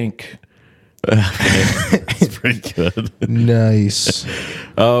quarter tank. That's pretty good. Nice.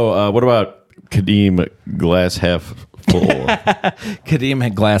 Oh, what about Kadeem Glass Half Full? Kadeem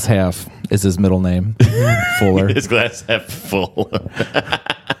had glass half is his middle name. Fuller. His glass half full.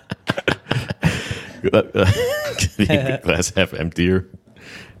 Kadeem Glass half emptier.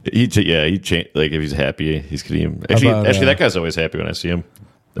 He changed. Like if he's happy, he's Kadeem. Actually, that guy's always happy when I see him.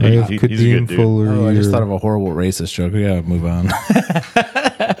 I have He's a good Kadeem dude. Fuller. Oh, I just here. thought of a horrible racist joke. We gotta move on.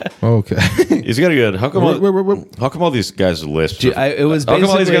 Okay. He's got a good. How come? Wait. How come all these guys with lisps? It was How come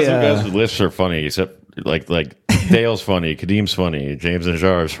all these basically guys with lisps are funny? Except like Dale's funny. Kadim's funny. James and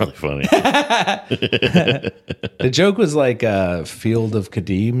Jar is really funny. The joke was like a field of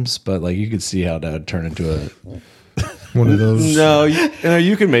Kadims, but like you could see how that would turn into a. One of those. No,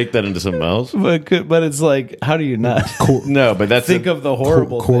 you can make that into something else. But it's like, how do you not No, but that's think of the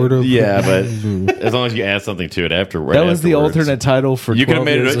horrible Court thing? of Yeah, but as long as you add something to it after. Right That was the afterwards. alternate title for You could've 12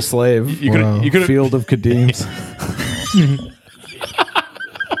 made it Years a- a Slave. You could Wow. you could Field of Kadims.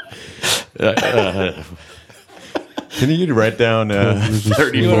 Can you write down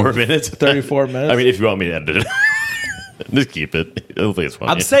 34 minutes? 34 minutes. I mean, if you want me to edit it, just keep it. Hopefully, it's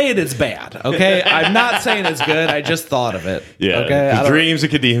funny. I'm saying it's bad, okay? I'm not saying it's good. I just thought of it. yeah. Okay. I The don't- dreams of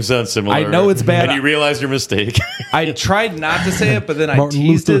Kadim sound similar. I know it's bad. and you realize your mistake. I tried not to say it, but then I Martin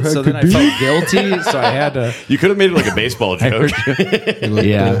teased Luther it, so had then I Kadim. felt guilty, so I had to. You could have made it like a baseball joke.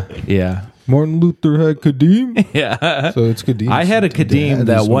 Yeah. Martin Luther had Kadim, Yeah. so it's Kadim. I had a Kadim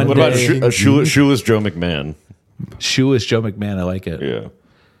that one What about day. shoeless Joe McMahon? Shoeless Joe McMahon. I like it. Yeah.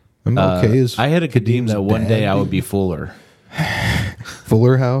 I'm okay. As I had a Kadim Kadim's that one bad. day I would be Fuller.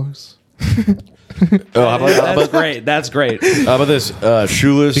 Fuller House. Oh, how That's great. That's great. about this?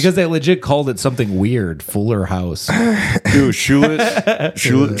 Shoeless. Because they legit called it something weird, Fuller House. Dude, shoeless. I guess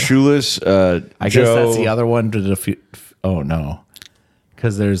Joe, that's the other one to the. Oh no,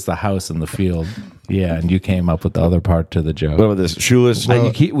 because there's the house in the field. Yeah, and you came up with the other part to the joke. What about this? Shoeless.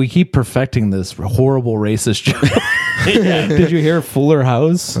 We keep perfecting this horrible racist joke. Did you hear Fuller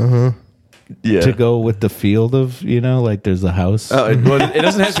House yeah. to go with the field of like there's a house, Oh, it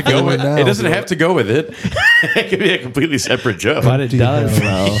doesn't have to go with now. it. Doesn't have to go with it. It could be a completely separate joke. but it does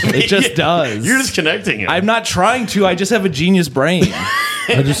though. It just does. You're just connecting it. I'm not trying to. I just have a genius brain.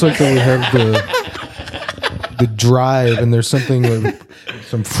 I just like that we have the drive, and there's something like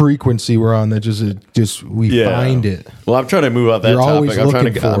some frequency we're on that just we find it. Well, I'm trying to move out that You're always topic. I'm trying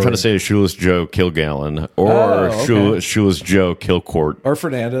looking to for to it. say Shoeless Joe kill Gallon or okay. Shoeless Joe kill Court Or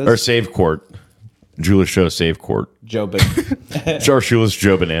Fernandez. or save Court. Julius Joe save Court. Joe Or Shoeless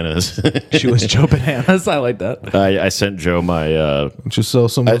Joe Bananas. She was Joe Bananas. I like that. I sent Joe my Just sell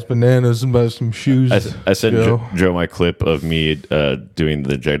some of those bananas and buy some shoes. I sent Joe. Joe my clip of me doing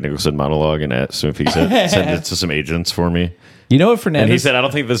the Jack Nicholson monologue and asked him if he sent it to some agents for me. You know what Fernandez? And he said, "I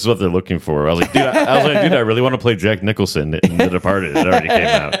don't think this is what they're looking for." I was like, "Dude, I really want to play Jack Nicholson in The Departed. It already came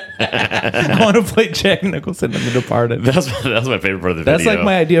out." I want to play Jack Nicholson in The Departed. That's my favorite part of the That's video. like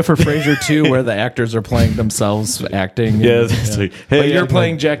my idea for Frasier 2, where the actors are playing themselves acting. Yeah, it's like, hey, But you're I'm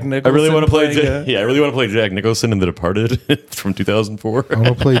playing like, Jack I Nicholson. really want to play. playing, I really want to play Jack Nicholson in The Departed from 2004. I want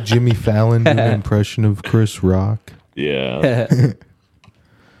to play Jimmy Fallon do an impression of Chris Rock. Yeah.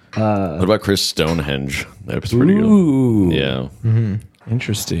 What about Chris Stonehenge? That was pretty Ooh, good. Yeah.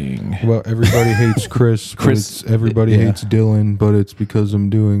 interesting. Well, everybody hates Chris. Chris- Everybody yeah. hates Dylan, but it's because I'm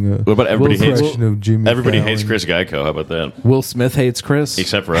doing a What about everybody hates? impression of Jimmy. Everybody Fallon. hates Chris Geico. How about that? Will Smith hates Chris.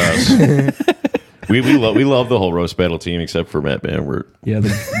 Except for us. we love the whole roast battle team except for Matt Bamwert. Yeah,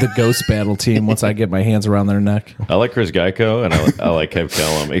 the Ghost Battle team. Once I get my hands around their neck, I like Chris Geico and I like Kev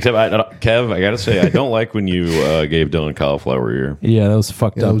Kellum. Except Kev, I gotta say I don't like when you gave Dylan cauliflower ear yeah, that was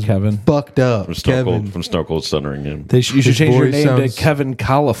fucked That up, was Kevin. fucked up, from Stone Kevin. Cold, from Stone Cold Stunning him. You should His change your voice name sounds- to Kevin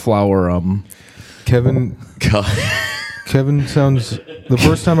Cauliflower. Kevin sounds. The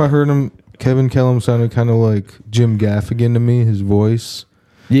first time I heard him, Kevin Kellum sounded kind of like Jim Gaffigan to me. His voice.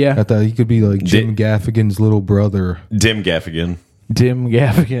 Yeah, I thought he could be like Jim Gaffigan's little brother, Dim Gaffigan. Dim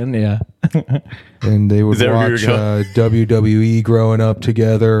Gaffigan. Yeah, and they would Is that where watch you're going? WWE growing up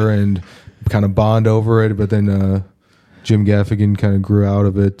together and kind of bond over it. But then Jim Gaffigan kind of grew out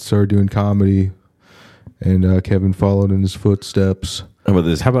of it, started doing comedy, and Kevin followed in his footsteps. How about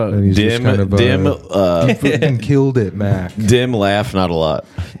this? How about And he's just Dim? kind of fucking killed it, Mac. Dim laugh, not a lot.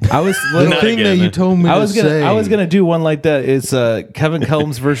 I was. The Not thing that again. you told me I to was say. gonna do one like that. It's Kevin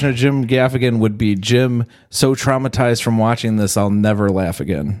Kellum's version of Jim Gaffigan would be Jim so traumatized from watching this I'll never laugh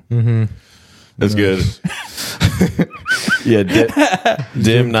again. That's good. Yeah,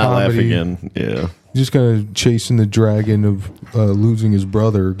 Dim not laugh comedy. again. Yeah. Just kind of chasing the dragon of losing his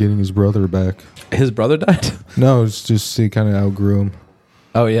brother, getting his brother back. His brother died. No, it's just he kind of outgrew him.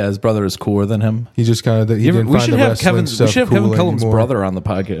 Oh yeah, his brother is cooler than him. He just kind of he didn't We find should the have wrestling Kevin's. We stuff should have cool Kevin Kellum's anymore. brother on the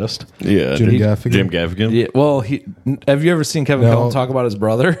podcast. Yeah. Jim Gaffigan? Jim Gaffigan. Yeah. Well, have you ever seen Kevin No. Kellum talk about his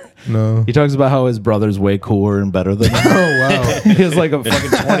brother? No. He talks about how his brother's way cooler and better than him. Oh wow. He has like a fucking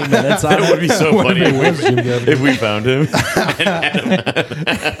 20 minutes on That would it. be so funny It was Jim Gaffigan. if we found him.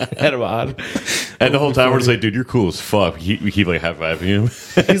 Had him on. And the whole time we're just like, dude, you're cool as fuck. We keep like high fiving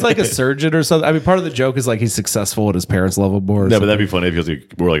him. He's like a surgeon or something. I mean, part of the joke is like he's successful at his parents' level board. No, but that'd be funny if he was like,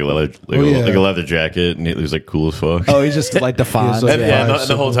 wore like a leather, yeah. like a leather jacket, and he was like cool as fuck. Oh, he's just like the Fonz. like- and, Yeah. and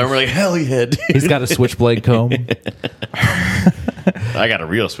the whole time we're like, hell yeah, dude. He's got a switchblade comb. I got a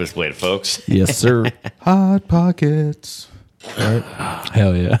real switchblade, folks. Yes, sir. Hot Pockets. Right?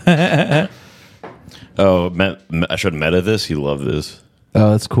 Hell yeah. Oh, I showed Meta this. He loved this.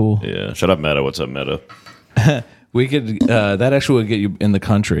 Oh, that's cool. Yeah, shut up, Meta. What's up, Meta? We could that actually would get you in the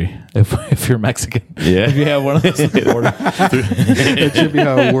country if you're Mexican. Yeah. If you have one of those. That should be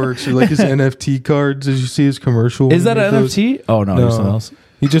how it works. Or like his NFT cards. Did you see his commercial? Is that He an goes- NFT? Oh no, there's something else.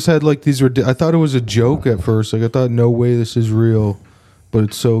 He just had like these. I thought it was a joke at first. Like I thought, no way, this is real. But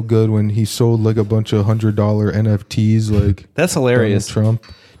it's so good when he sold like a bunch of $100 NFTs. Like That's hilarious. Donald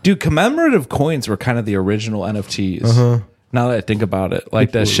Trump. Dude, commemorative coins were kind of the original NFTs. Now that I think about it,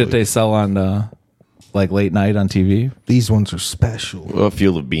 like that shit they sell on like late night on TV. These ones are special. Well, a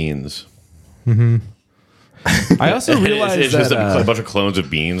field of beans. I also realized it's that just a bunch of clones of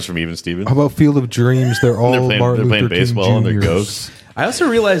beans from Even Steven. How about Field of Dreams? They're all They're playing- Martin they're playing Luther King baseball and they're Juniors. ghosts. I also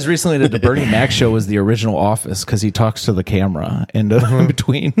realized recently that the Bernie Mac show was the original Office because he talks to the camera and in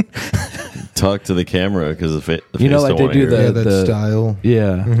between. Talk to the camera because the face You know, like don't they wanna do hear the- it. Yeah, that style.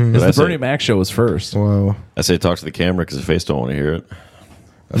 Yeah, Did I the say- Bernie Mac show was first. Wow. I say talk to the camera because the face don't want to hear it.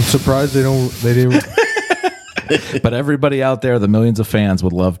 I'm surprised they didn't. But everybody out there, the millions of fans,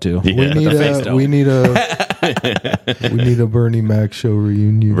 would love to. Yeah. We The face need don't. we need a Bernie Mac show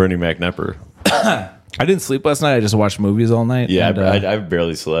reunion. Bernie McNepper. I didn't sleep last night. I just watched movies all night. Yeah, and, I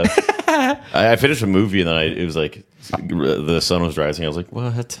barely slept. I finished a movie and then it was like the sun was rising. I was like,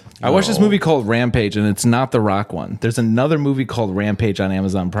 what? I watched this No. movie called Rampage, and it's not the Rock one. There's another movie called Rampage on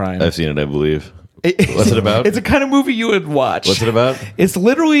Amazon Prime. I've seen it, I believe. What's it about? It's a kind of movie you would watch. What's it about? It's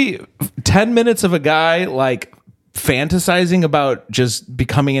literally 10 minutes of a guy like fantasizing about just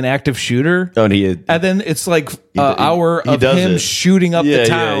becoming an active shooter. Oh, and And then it's like an hour he of does him it. shooting up Yeah, the yeah,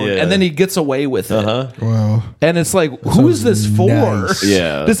 town, yeah. and then he gets away with it. Wow. And it's like, who is this for? nice.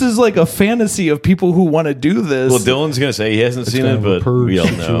 Yeah. This is like a fantasy of people who want to do this. Well, Dylan's gonna say he hasn't seen kind it, of a but purge we all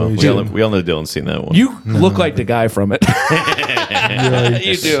know. situation. We all know Dylan's seen that one. you look like the guy from it.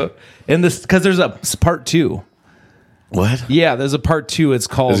 You do. And this, because there's a part 2. what? Yeah, there's a part 2. It's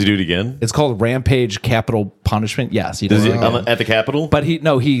called. Does he do it again? It's called Rampage Capital Punishment. Yes, he does. Does he at the Capitol? But he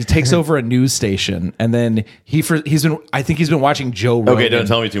takes over a news station, and then he's been watching Joe Rogan. Okay, don't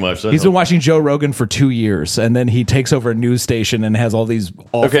tell me too much. Then. He's been watching Joe Rogan for 2 years, and then he takes over a news station and has all these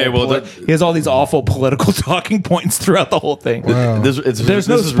awful Okay, well, he has all these awful political talking points throughout the whole thing. There's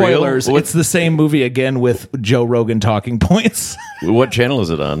no spoilers. It's the same movie again with Joe Rogan talking points. What channel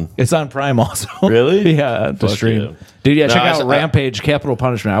is it on? It's on Prime also. Really? Yeah, the Fuck stream. yeah. Dude, yeah, No, check I out saw- Rampage Capital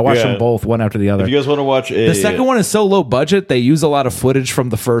Punishment. I watched Yeah. them both one after the other. If you guys want to watch The second one is so low budget, they use a lot of footage from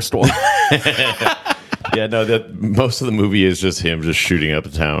the first one. yeah, no, that most of the movie is just him just shooting up a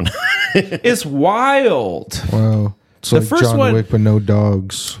town. It's wild. Wow. It's The like first John one- Wick, but no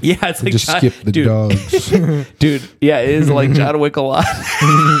dogs. Yeah, it's like Just John- skip the dude, dogs. Dude, yeah, it is like John Wick a lot.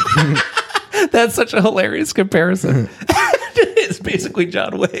 That's such a hilarious comparison. It's basically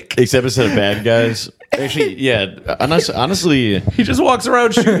John Wick. Except instead of bad guys. Actually, yeah. Honestly, He just walks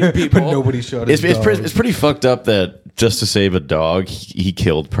around shooting people. Nobody shot his it's dog. pretty fucked up that just to save a dog, he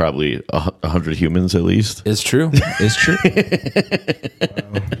killed probably 100 humans at least. It's true. It's true.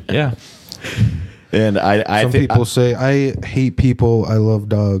 Yeah. And I Some think people say, I hate people, I love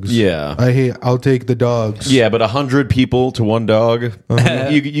dogs. Yeah. I'll take the dogs. yeah, but 100 people to one dog,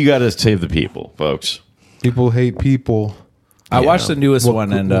 you got to save the people, folks. People hate people. I watched the newest What-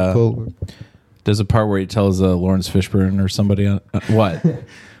 one, and what color? there's a part where he tells Lawrence Fishburne or somebody on what?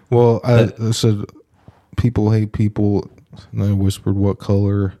 Well, I said people hate people, and I whispered what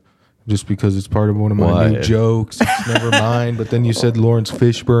color, just because it's part of one of my Why? new jokes. It's never mind. But then you said Lawrence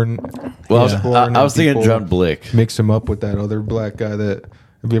Fishburne. Well, Fishburne, I was and thinking people John Blick. Mix him up with that other black guy. That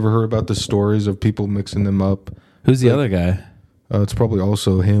have you ever heard about the stories of people mixing them up? Who's the other guy? It's probably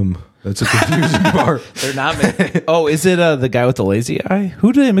also him. That's a confusing part. They're not. Oh, is it the guy with the lazy eye?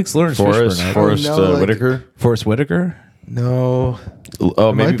 Who do they mix Lawrence Forrest Fishburne? With? No, like- Whitaker. Forrest Whitaker. No, Oh,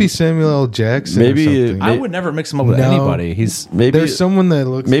 it maybe might be Samuel L. Jackson. maybe- or something. I would never mix him up with No. anybody. He's maybe There's someone that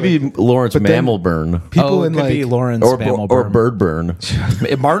looks maybe like Lawrence but then- Mammelburn people it in could like be Lawrence or Bammelburn.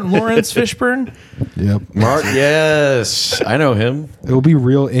 Birdburn. Martin Lawrence Fishburne. Yep. Mark, yes, I know him. It'll be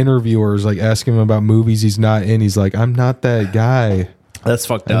real interviewers like asking him about movies he's not in. He's like, I'm not that guy. That's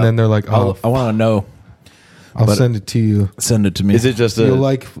fucked And up. then they're like, oh, I want to know. I'll send it to you. Send it to me. Is it just You'll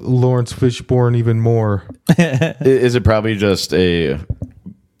like Lawrence Fishburne even more. Is it probably just a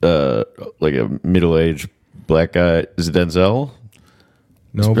like a middle-aged black guy? Is it Denzel?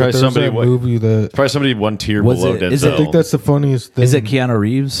 No, but probably there's somebody that what- movie that Probably somebody one tier Was below it- Denzel. is it- I think that's the funniest thing. Is it Keanu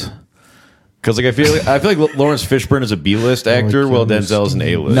Reeves? Because like I feel like Lawrence Fishburne is a B-list actor, while Keanu Denzel's an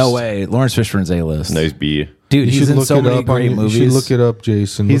A-list. No way. Lawrence Fishburne's A-list. No, he's B. Dude, You he's should in look so it many up on great your- movies. You should look it up,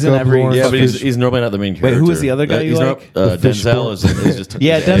 Jason. He's look in up every- Lawrence Yeah, but Fish- he's normally not the main Wait, character. who was the other guy you he's like? Not, The Denzel is just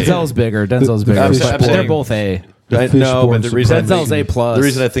Yeah, he's A. Denzel's bigger. Denzel's the bigger. fish But boy. they're both A. I know, but the Fishborn reason Denzel's A plus. The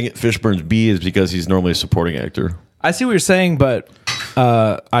reason I think Fishburne's B is because he's normally a supporting actor. I see what you're saying, but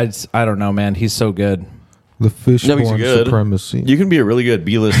I don't know, man. He's so good. The Fishborn No, he's good. Supremacy. You can be a really good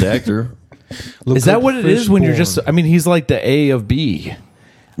B-list actor. Look Is that up what it is when you're Fishborn. just? I mean, he's like the A of B.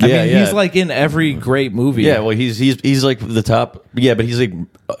 I Yeah, mean, yeah. he's like in every great movie. Yeah, well, he's like the top. Yeah, but he's like.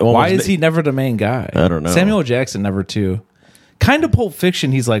 Almost, Why is he never the main guy? I don't know. Samuel L. Jackson never too. Kind of Pulp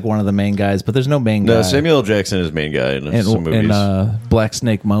Fiction. He's like one of the main guys, but there's no main guy. No, Samuel L. Jackson is main guy in some movies. in Black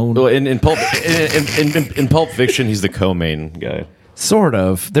Snake Moan. Well, in Pulp Fiction, he's the co-main guy. Sort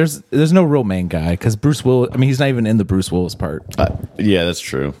of. There's no real main guy because Bruce Willis. I mean, he's not even in the Bruce Willis part. Yeah, that's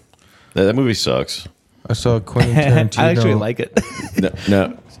true. That movie sucks. I saw Quentin Tarantino. I actually like it.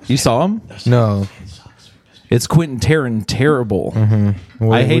 No, You saw him? No. It's Quentin Tarantino. Terrible.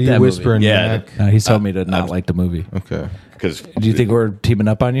 What, I hate what are that you whispering, Yeah. Mac? He's told me to not like the movie. Okay. because Do you think we're teaming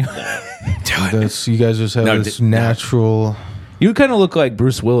up on you? That's, you guys just have No, this no. natural. You kind of look like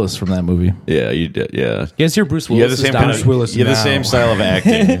Bruce Willis from that movie. Yeah, you did. Yeah, You guys hear Bruce you have the Willis? same kind Bruce of. Willis You have the now. same style of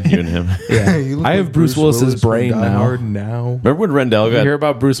acting. You and him. You look I have Bruce Willis's from brain Die now. Hard now. Remember when Rendell You got? hear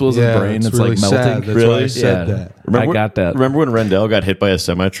about Bruce Willis' Yeah, brain? it's It's really like melting. sad. That's why Really? I said Yeah. that. Remember, I got that. Remember when Rendell got hit by a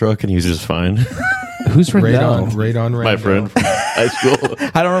semi truck and he was just fine? Who's Radon, Rendell? Radon, My friend from high school.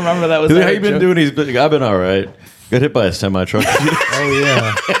 I don't remember that was. Dude, that how a you been joke? doing? He's been, I've been all right. Got hit by a semi truck. Oh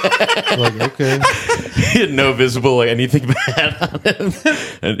yeah. Like okay. He had no visible like anything bad on him,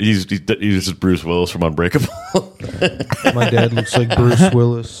 and he's just Bruce Willis from Unbreakable. My dad looks like Bruce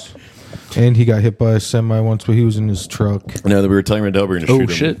Willis, and he got hit by a semi once, but he was in his truck. No, that we were telling Rendell we were going to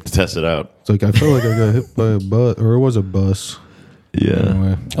shoot him shit. to test it out. It's like I felt like I got hit by a bus, or it was a bus. Yeah,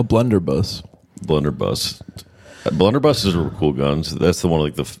 Anyway, A blunderbuss. blunderbuss. Blunderbusses are cool guns. That's the one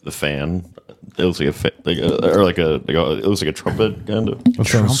like the fan. It looks like it looks like a trumpet kind of. that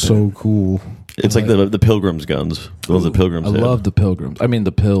sounds so cool. It's like the Pilgrims guns. The ones the Pilgrims. I had. love the pilgrims. I mean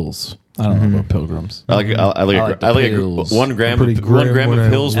the pills. I don't know about pilgrims. I like the pills. 1 gram. Pretty Of, 1 gram grim of when I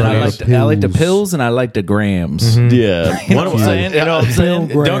pills. And I Yeah, like the pills. pills and I like the grams. Yeah, You know what I'm saying? You know what I'm saying?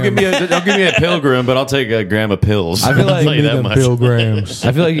 Don't give me a pilgrim, but I'll take a gram of pills. I feel like- I'll tell you Give me that them much. pilgrims.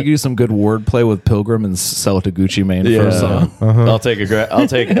 I feel like you could do some good wordplay with pilgrim and sell it to Gucci Mane for a song. I'll take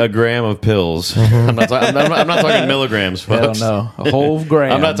a gram of pills. I'm not talking milligrams, I don't folks. know. A whole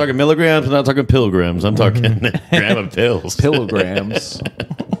gram. I'm not talking milligrams. I'm not talking pilgrims. I'm talking gram of pills. Pilograms.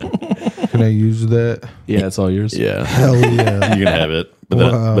 Can I use that? Yeah, it's all yours. Yeah, Hell yeah. you can have it.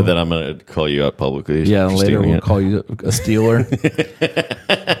 Wow. But then I'm gonna call you out publicly. Yeah, and for later stealing we'll it. call you a stealer.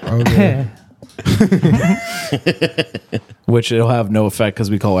 Okay. Which it'll have no effect because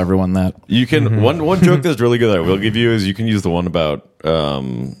we call everyone that. You can one joke that's really good that I will give you is you can use the one about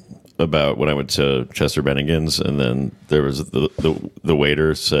when I went to Chester Bennigan's and then there was the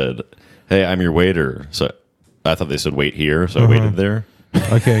waiter said, "Hey, I'm your waiter." So I thought they said wait here, so I waited there,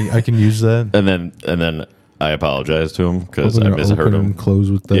 Okay, I can use that. and then I apologized to him because I Open misheard and him. close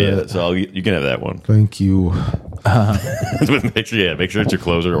with that. Yeah, so you can have that one. Thank you. make sure it's your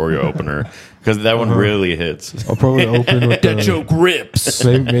closer or your opener because that one really hits. I'll probably open with the, grips.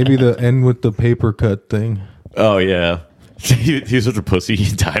 maybe the end with the paper cut thing. Oh yeah. He was such a pussy.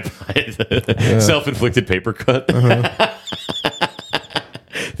 He died by the self-inflicted paper cut.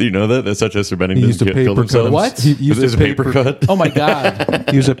 Do you know that? That's such Chester Bennington He used a killed paper himself. cut. What? He used His a paper cut. Oh my god!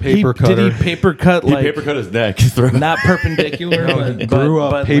 He was a paper cutter. Did he paper cut He like paper cut his neck. Throat. not perpendicular? No, but, he grew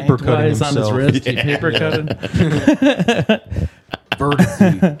up but paper cutting lengthwise on his himself. wrist. He paper cutted.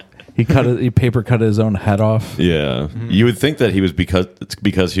 Vertically. He paper cut his own head off. Yeah, you would think that he was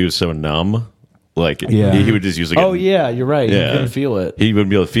because he was so numb. Like Yeah. he would just use like Oh yeah, you're right. Yeah. You couldn't feel it. He wouldn't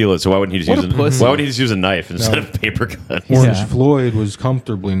be able to feel it. So why wouldn't he just What use a pussy. why would he just use a knife instead of paper cut? Orange Yeah. Floyd was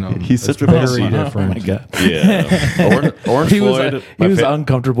comfortably numb. He's That's such a very pussy. different. Oh my god. Yeah, Orange He was Floyd. he was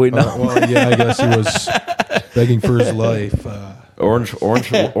uncomfortably numb. Well, yeah, I guess he was begging for his life. Orange Floyd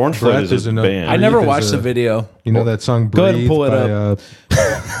Breath is is a enough. band. I never Breathe is watched the a- video. You know that song "Breathe" Go ahead and pull it by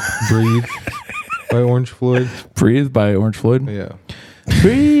 "Breathe" by Orange Floyd. Breathe by Orange Floyd. Yeah,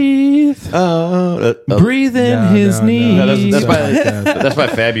 Breathe. Breathe in No, his no, no. knees. No, that's Something by like that. that's by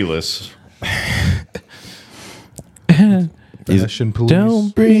Fabulous. Fashion police.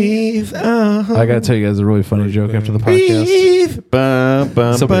 Don't breathe. I gotta tell you guys a really funny joke after the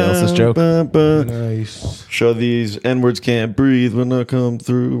podcast. Somebody else's joke. Nice. Show these N-words can't breathe when I come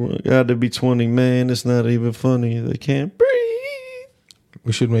through. Got to be 20, man. It's not even funny. They can't breathe.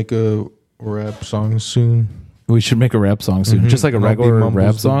 We should make a rap song soon. We should make a rap song soon, just like a I'll be regular Mumbles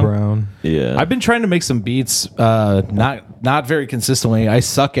rap the song. Brown. Yeah. I've been trying to make some beats, not very consistently. I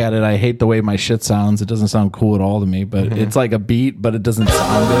suck at it. I hate the way my shit sounds. It doesn't sound cool at all to me. But it's like a beat, but it doesn't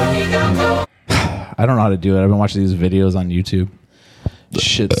sound good. I don't know how to do it. I've been watching these videos on YouTube.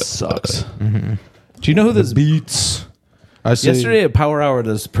 Shit sucks. Do you know who this? Beats. I say Yesterday at Power Hour,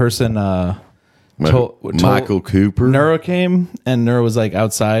 this person Michael Cooper. Nura came, and Nura was like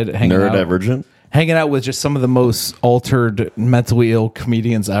outside hanging out. Neurodivergent. Hanging out with just some of the most altered, mentally ill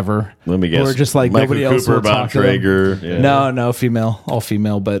comedians ever. Let me guess. Who are just like Michael nobody else Cooper, will Bob talk to them. Traeger. Yeah. No, female, all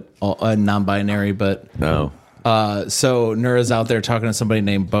female, but all, non-binary. But No. so Nura's out there talking to somebody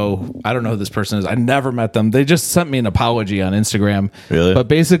named Bo. I don't know who this person is. I never met them. They just sent me an apology on Instagram. Really? But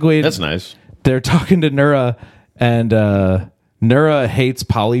basically, That's nice. they're talking to Nura, and Nura hates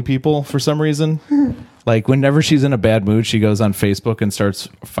poly people for some reason. Like whenever she's in a bad mood, she goes on Facebook and starts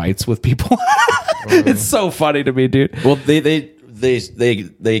fights with people. It's so funny to me, dude. Well, they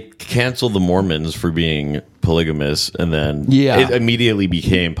canceled the Mormons for being polygamous, and then it immediately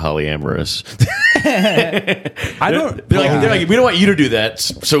became polyamorous. I don't. They're like, we don't want you to do that,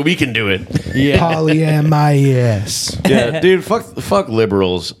 so we can do it. Yeah. polyamorous. Yeah, dude, fuck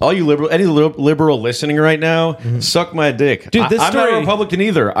liberals. All you any liberal listening right now, suck my dick. Dude, this I'm not story- a Republican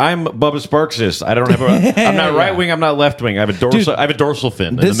either. I'm Bubba Sparksist. I don't have I'm not right wing. I'm not left wing. I have a dorsal fin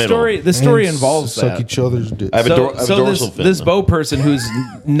in the This middle. story And involves suck that. each other's dick. I have a dorsal fin. This Bo person who's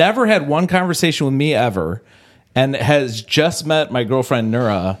never had one conversation with me ever, and has just met my girlfriend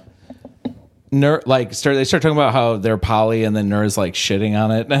Nura. They start talking about how they're poly, and then Nura's like shitting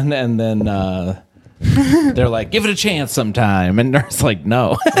on it, and then they're like, "Give it a chance sometime," and Nura's like,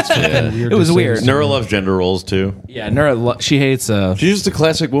 "No." It was weird. Nura loves gender roles too. Yeah, Nura, she hates. She's just a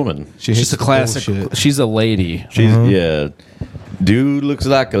classic woman. She's a classic. bullshit. She's a lady. She's Dude looks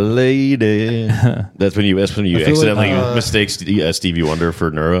like a lady. That's when you feel accidentally like, mistake Stevie Wonder for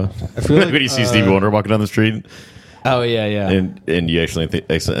Nura. I feel like when you see Stevie Wonder walking down the street, Oh yeah. and you actually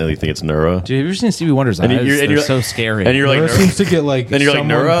accidentally think it's Nura. Dude, have you ever seen Stevie Wonder's eyes? They're so scary. And you're like, Nura Nura? seems to get like. Then you're like,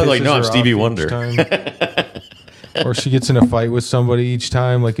 someone Nura? Like, pisses no, I'm her Stevie off Wonder. each time. Or she gets in a fight with somebody each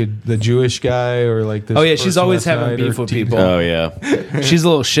time, like the Jewish guy, or like this. Oh yeah, she's person always last having night, beef or with T- people. Oh yeah. She's a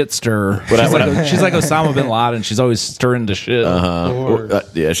little shit stirrer. She's like Osama bin Laden. She's always stirring the shit.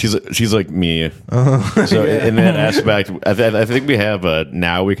 Yeah, she's like me. So in that aspect, I think we have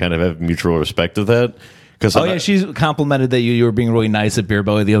now we kind of have mutual respect of that. Oh yeah, she's complimented that you were being really nice at Beer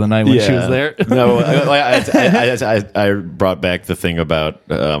Belly the other night when she was there. No, I brought back the thing about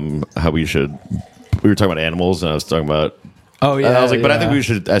how we were talking about animals, and I was talking about. Oh yeah, I was like, but I think we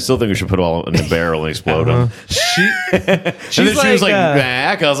should. I still think we should put them all in a barrel and explode them. She's And then she was like,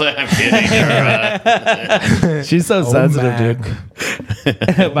 "Mac." I was like, "I'm kidding." she's so sensitive,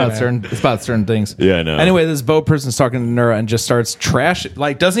 Mac. dude. about certain things. Yeah, I know. Anyway, this Bo person's talking to Nura and just starts trash.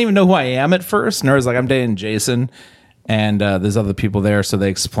 Like, doesn't even know who I am at first. Nura's like, I'm dating Jason, and there's other people there, so they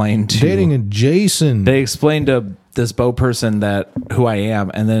explain to Dating a Jason. They explain to this Bo person that who I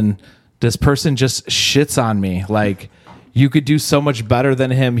am, and then this person just shits on me like. You could do so much better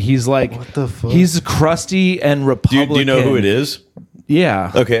than him. He's like, What the fuck? He's crusty and Republican. Do you know who it is?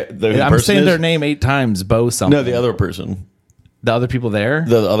 Yeah. Okay, the I'm person saying is? their name 8 times. Bo something. No, the other person. The other people there.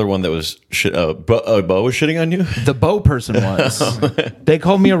 The other one that was Bo was shitting on you. The Bo person was. They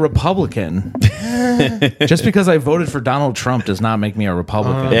called me a Republican. Just because I voted for Donald Trump does not make me a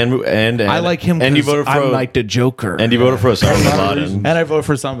Republican. And I like him and you because voted for I'm like the Joker. and you voted for Osama bin Laden. And I voted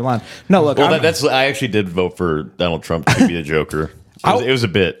for Osama bin Laden. No, look. Well, I'm- that's I actually did vote for Donald Trump to be the Joker. It was a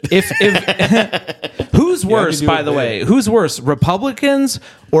bit. if who's worse, do by it the big. way, who's worse, Republicans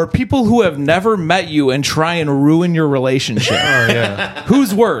or people who have never met you and try and ruin your relationship? Oh yeah.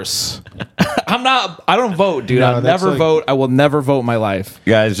 Who's worse? I don't vote, dude. No, I'll that's never like- vote. I will never vote in my life.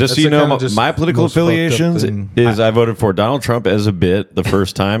 Guys, just so That's you the know, kind of just my political most fucked up affiliations thing. is I voted for Donald Trump as a bit the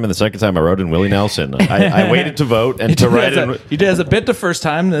first time, and the second time I wrote in Willie Nelson. I waited to vote and to write in. You did as a bit the first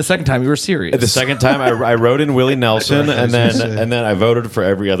time, and the second time you were serious. The second time I wrote in Willie Nelson, and gonna say. then I voted for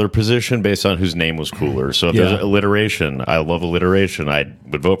every other position based on whose name was cooler. So if Yeah. there's alliteration, I love alliteration. I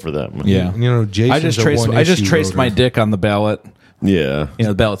would vote for them. Yeah. You know, Jason's I just traced my dick on the ballot. Yeah. You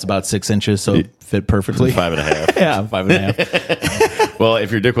know, the ballot's about 6 inches, so it fit perfectly. 5.5. Yeah, 5.5. Well,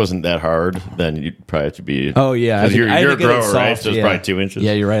 if your dick wasn't that hard, then you'd probably have to be. Oh yeah, 'cause I you're had to a get it grower, soft, right? So it's yeah. probably 2 inches.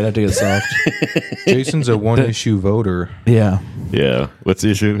 Yeah, you're right. I have to get soft. Jason's a one-issue voter. Yeah. Yeah. What's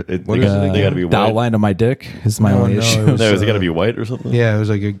the issue? What is it They got to be The white. outline of my dick is my only no, issue. it was- No, is it got to be white or something? Yeah, it was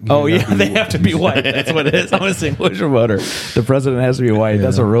like Oh yeah, they have to be white. That's what it is. I'm a single issue voter. The president has to be white.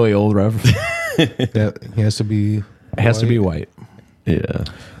 That's a really old reference. that he has to be. It has to be white. Yeah.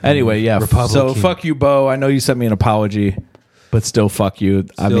 Anyway, yeah. So Republican. fuck you, Bo. I know you sent me an apology, but still fuck you.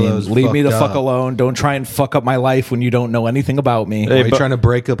 I Still, that mean, was leave me the fucked fuck up. alone. Don't try and fuck up my life when you don't know anything about me. Why are you but- trying to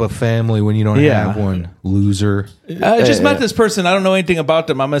break up a family when you don't Yeah. have one? Loser. I just met this person. I don't know anything about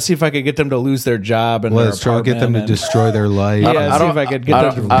them. I'm gonna see if I could get them to lose their job and Let's their try to get them to apartment destroy their life. Yeah, see if I could get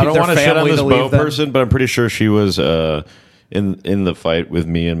them to I don't their want to shit on family this to Bo leave them. person, but I'm pretty sure she was in the fight with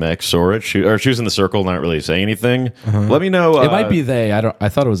me and Max Sorich. She was in the circle, not really saying anything. Let me know. It might be they. I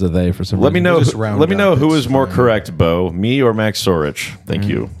thought it was a they for some reason. Let me know. Just round Let me know up, who it's is more fine. correct, Bo, me or Max Sorich. Thank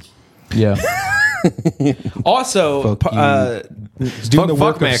you. Yeah. Also, Fuck you. He's doing the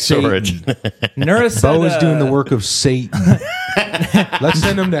work Fuck of Max Satan. Sorich. Nura said, Bo is doing the work of Satan. Let's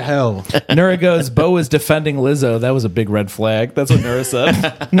send him to hell. Nura goes, Bo is defending Lizzo. That was a big red flag. That's what Nura said.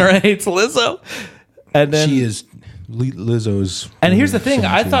 Nura hates Lizzo. And then She is Lizzo's. And here's the thing: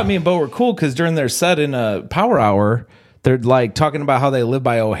 I thought me and Bo were cool because during their set in a Power Hour, they're like talking about how they live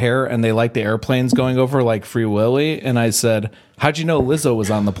by O'Hare and they like the airplanes going over like Free Willy. And I said, "How'd you know Lizzo was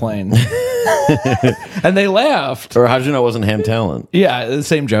on the plane?" And they laughed. Or how'd you know it wasn't Ham Talent? Yeah, the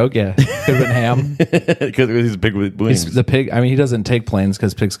same joke. Yeah, could have been Ham. Because he's big with wings. He's the pig. I mean, he doesn't take planes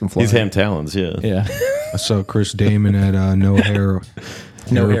because pigs can fly. He's Ham Talents, yeah. Yeah, I saw Chris Damon at No Hair.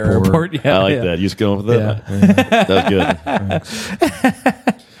 no airport. Yeah, I like yeah. that. You just going with that? That was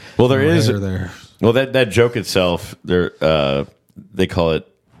good. Well, there is. There. Well, that joke itself, they call it.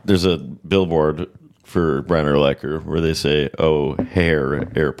 There's a billboard for Brian Urlacher where they say, "Oh, hair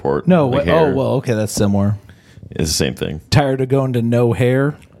airport." No, Like oh hair. well, okay, that's similar. It's the same thing. Tired of going to no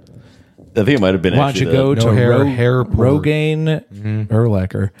hair? I think it might have been. Why don't actually you go the- to No Hair Hairport. Rogaine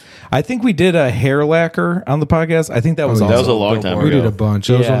Urlacher? I think we did a hair lacquer on the podcast. I think that was yeah. also That was a long time We ago. did a bunch.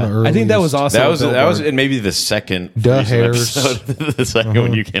 That was Yeah. one of the I think that was earliest. awesome. That was in maybe the second The recent hairs. episode. The second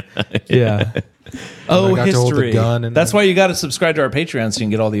one you came. Yeah. Oh, I got to hold the history. gun and That's then- why you got to subscribe to our Patreon so you can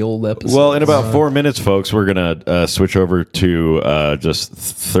get all the old episodes. Well, in about 4 minutes, folks, we're gonna switch over to just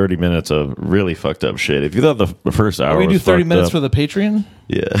 30 minutes of really fucked up shit. If you thought the first hour we do was 30 fucked minutes up, for the Patreon.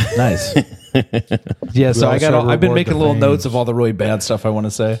 yeah. Nice. Yeah, so I got. also I've been reward making the little fans. notes of all the really bad stuff I want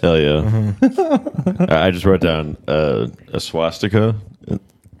to say. Hell yeah! I just wrote down a swastika.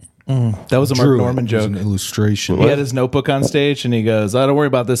 That was a Mark Drew it. Norman It was joke. an illustration. He had his notebook on stage and he goes, "Oh, don't worry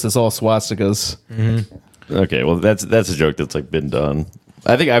about this. It's all swastikas." Okay, well that's a joke that's like been done.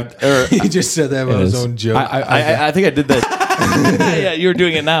 I think He just said that about It his is. own joke. I think I did that. Yeah, you're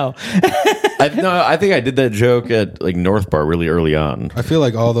doing it now. I think I did that joke at like North Bar really early on. I feel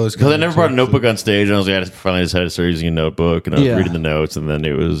like all those Because I kinds never of brought a jokes- notebook on stage, and I was like, I finally decided to start using a notebook, and I was Yeah. reading the notes, and then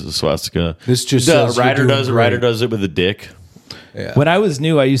it was a swastika. This just says you're Ryder doing does great. it with a dick. When I was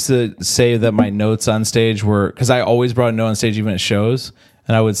new, I used to say that my notes on stage were because I always brought a note on stage, even at shows,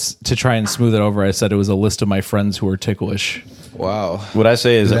 and I was to try and smooth it over. I said it was a list of my friends who were ticklish. Wow. What I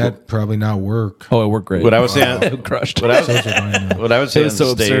say is That probably not work. Oh, it worked great. what I was saying. It crushed. What I would say on was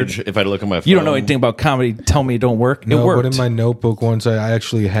so stage absurd. if I look at my phone. You don't know anything about comedy. Tell me it don't work. No, it worked. but in my notebook once I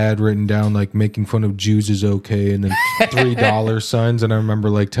actually had written down like making fun of Jews is okay and then $3 signs and I remember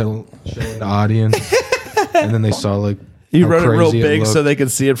like showing the audience and then they saw like you how wrote it real crazy big looked. so they could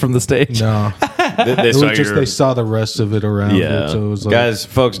see it from the stage. No. They It saw was just your- they saw the rest of it around Yeah, it. So it was like guys,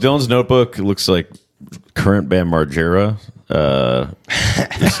 folks, Dylan's notebook looks like current band Margera.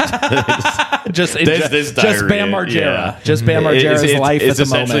 Just This just diary, Bam Margera. yeah. Just Bam Margera's life It's at the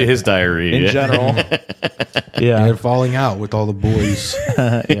essentially moment. his diary in yeah. general. yeah, Yeah, falling out with all the boys.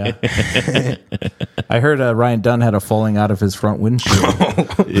 yeah. I heard Ryan Dunn had a falling out of his front windshield.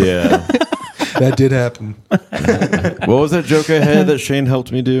 Yeah. That did happen. What was that joke I had that Shane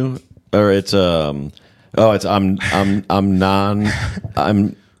helped me do? Or it's I'm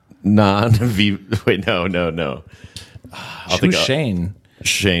non v wait no. I'll Who's I'll- Shane?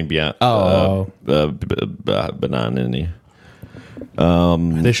 Shane Bian Bananini.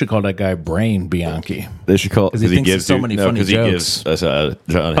 They should call that guy Brain Bianchi. They should call 'Cause he thinks of so many funny because he jokes. gives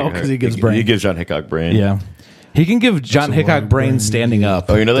John. Oh, 'cause he gives brain. He gives John Hickok brain. Yeah. He can give John So Hickok why brain Brain standing up.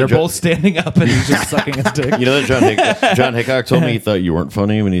 Oh, you know that they're Jo- both standing up and he's just sucking his dick. You know that John Hickok told me he thought you weren't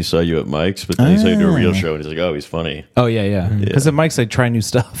funny when he saw you at Mike's, but then he saw you do a real show and he's like, oh, he's funny. Oh yeah. Because at Mike's I try new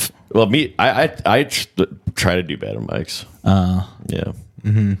stuff. Well, I try to do bad at Mike's. Yeah.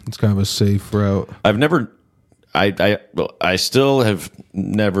 It's kind of a safe route. I've never I still have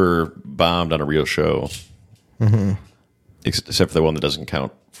never bombed on a real show, except for the one that doesn't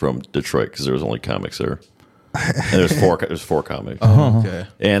count from Detroit because there was only comics there. And there's four comics. Okay.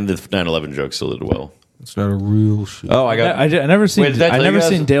 And the 9/11 joke still did well. It's not a real shit. Oh, I got. I never seen. Wait, did I I tell never you guys-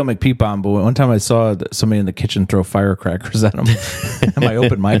 seen Dale McPeep bomb, but one time I saw somebody in the kitchen throw firecrackers at him at my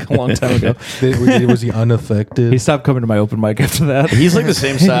open mic a long time ago. Was he unaffected? He stopped coming to my open mic after that. He's like the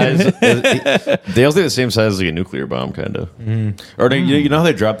same size. Dale's like the same size as like a nuclear bomb, kind of. Or you know how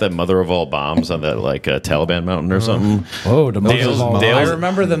they dropped that mother of all bombs on that like Taliban mountain or something? Oh, the mother Dale's- of all. Dale's- I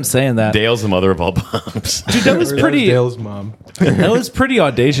remember them saying that. Dale's the mother of all bombs. Dude, that was Or that pretty. Dale's mom. That was pretty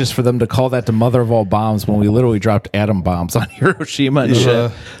audacious for them to call that the mother of all bombs when we literally dropped atom bombs on Hiroshima and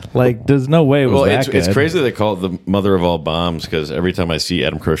shit. Like, there's no way it was Well, that it's good. crazy they call it the mother of all bombs because every time I see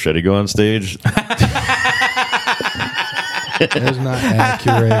Adam Crocetti go on stage, That's not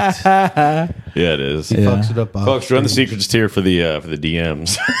accurate. yeah, it is. He fucks it up. Folks, join the secrets tier for the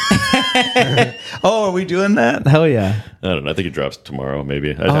DMs. Oh, are we doing that? Hell yeah! I don't know. I think it drops tomorrow,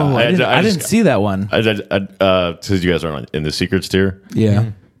 maybe. Oh, I didn't see that one. Since you guys aren't in the secrets tier.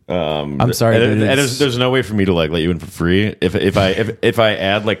 Yeah. I'm sorry, And, dude. and It's- there's no way for me to like let you in for free if I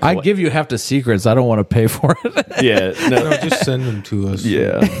add like I give you half the secrets. I don't want to pay for it. yeah no, No, just send them to us.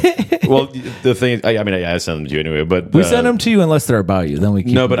 yeah. Well, the thing is, I send them to you anyway, but We send them to you unless they're about you. Then we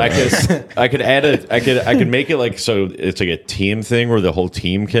keep No, but them. I could add I could make it like so it's like a team thing where the whole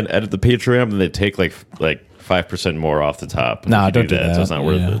team can edit the Patreon and they take like 5% more off the top. Nah, if you don't do that. So it's not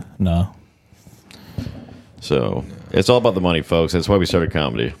worth Yeah. it. No. So it's all about the money, folks. That's why we started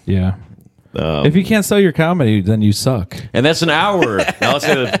comedy. Yeah. If you can't sell your comedy, then you suck. And that's an hour. Now let's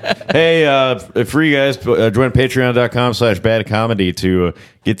say that, hey, for you guys, join patreon.com/badcomedy to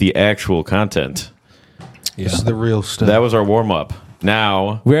get the actual content. This is the real stuff. That was our warm up.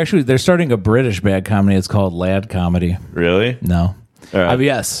 Now, They're starting a British bad comedy. It's called Lad Comedy. really? No. All right.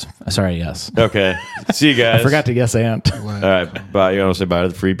 Yes. Sorry, yes. Okay. See you guys. I forgot to yes and. All right. Bye. You want to say bye to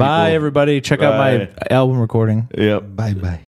the free people? Bye, everybody. Check out my Bye. album recording. Yep. Bye bye.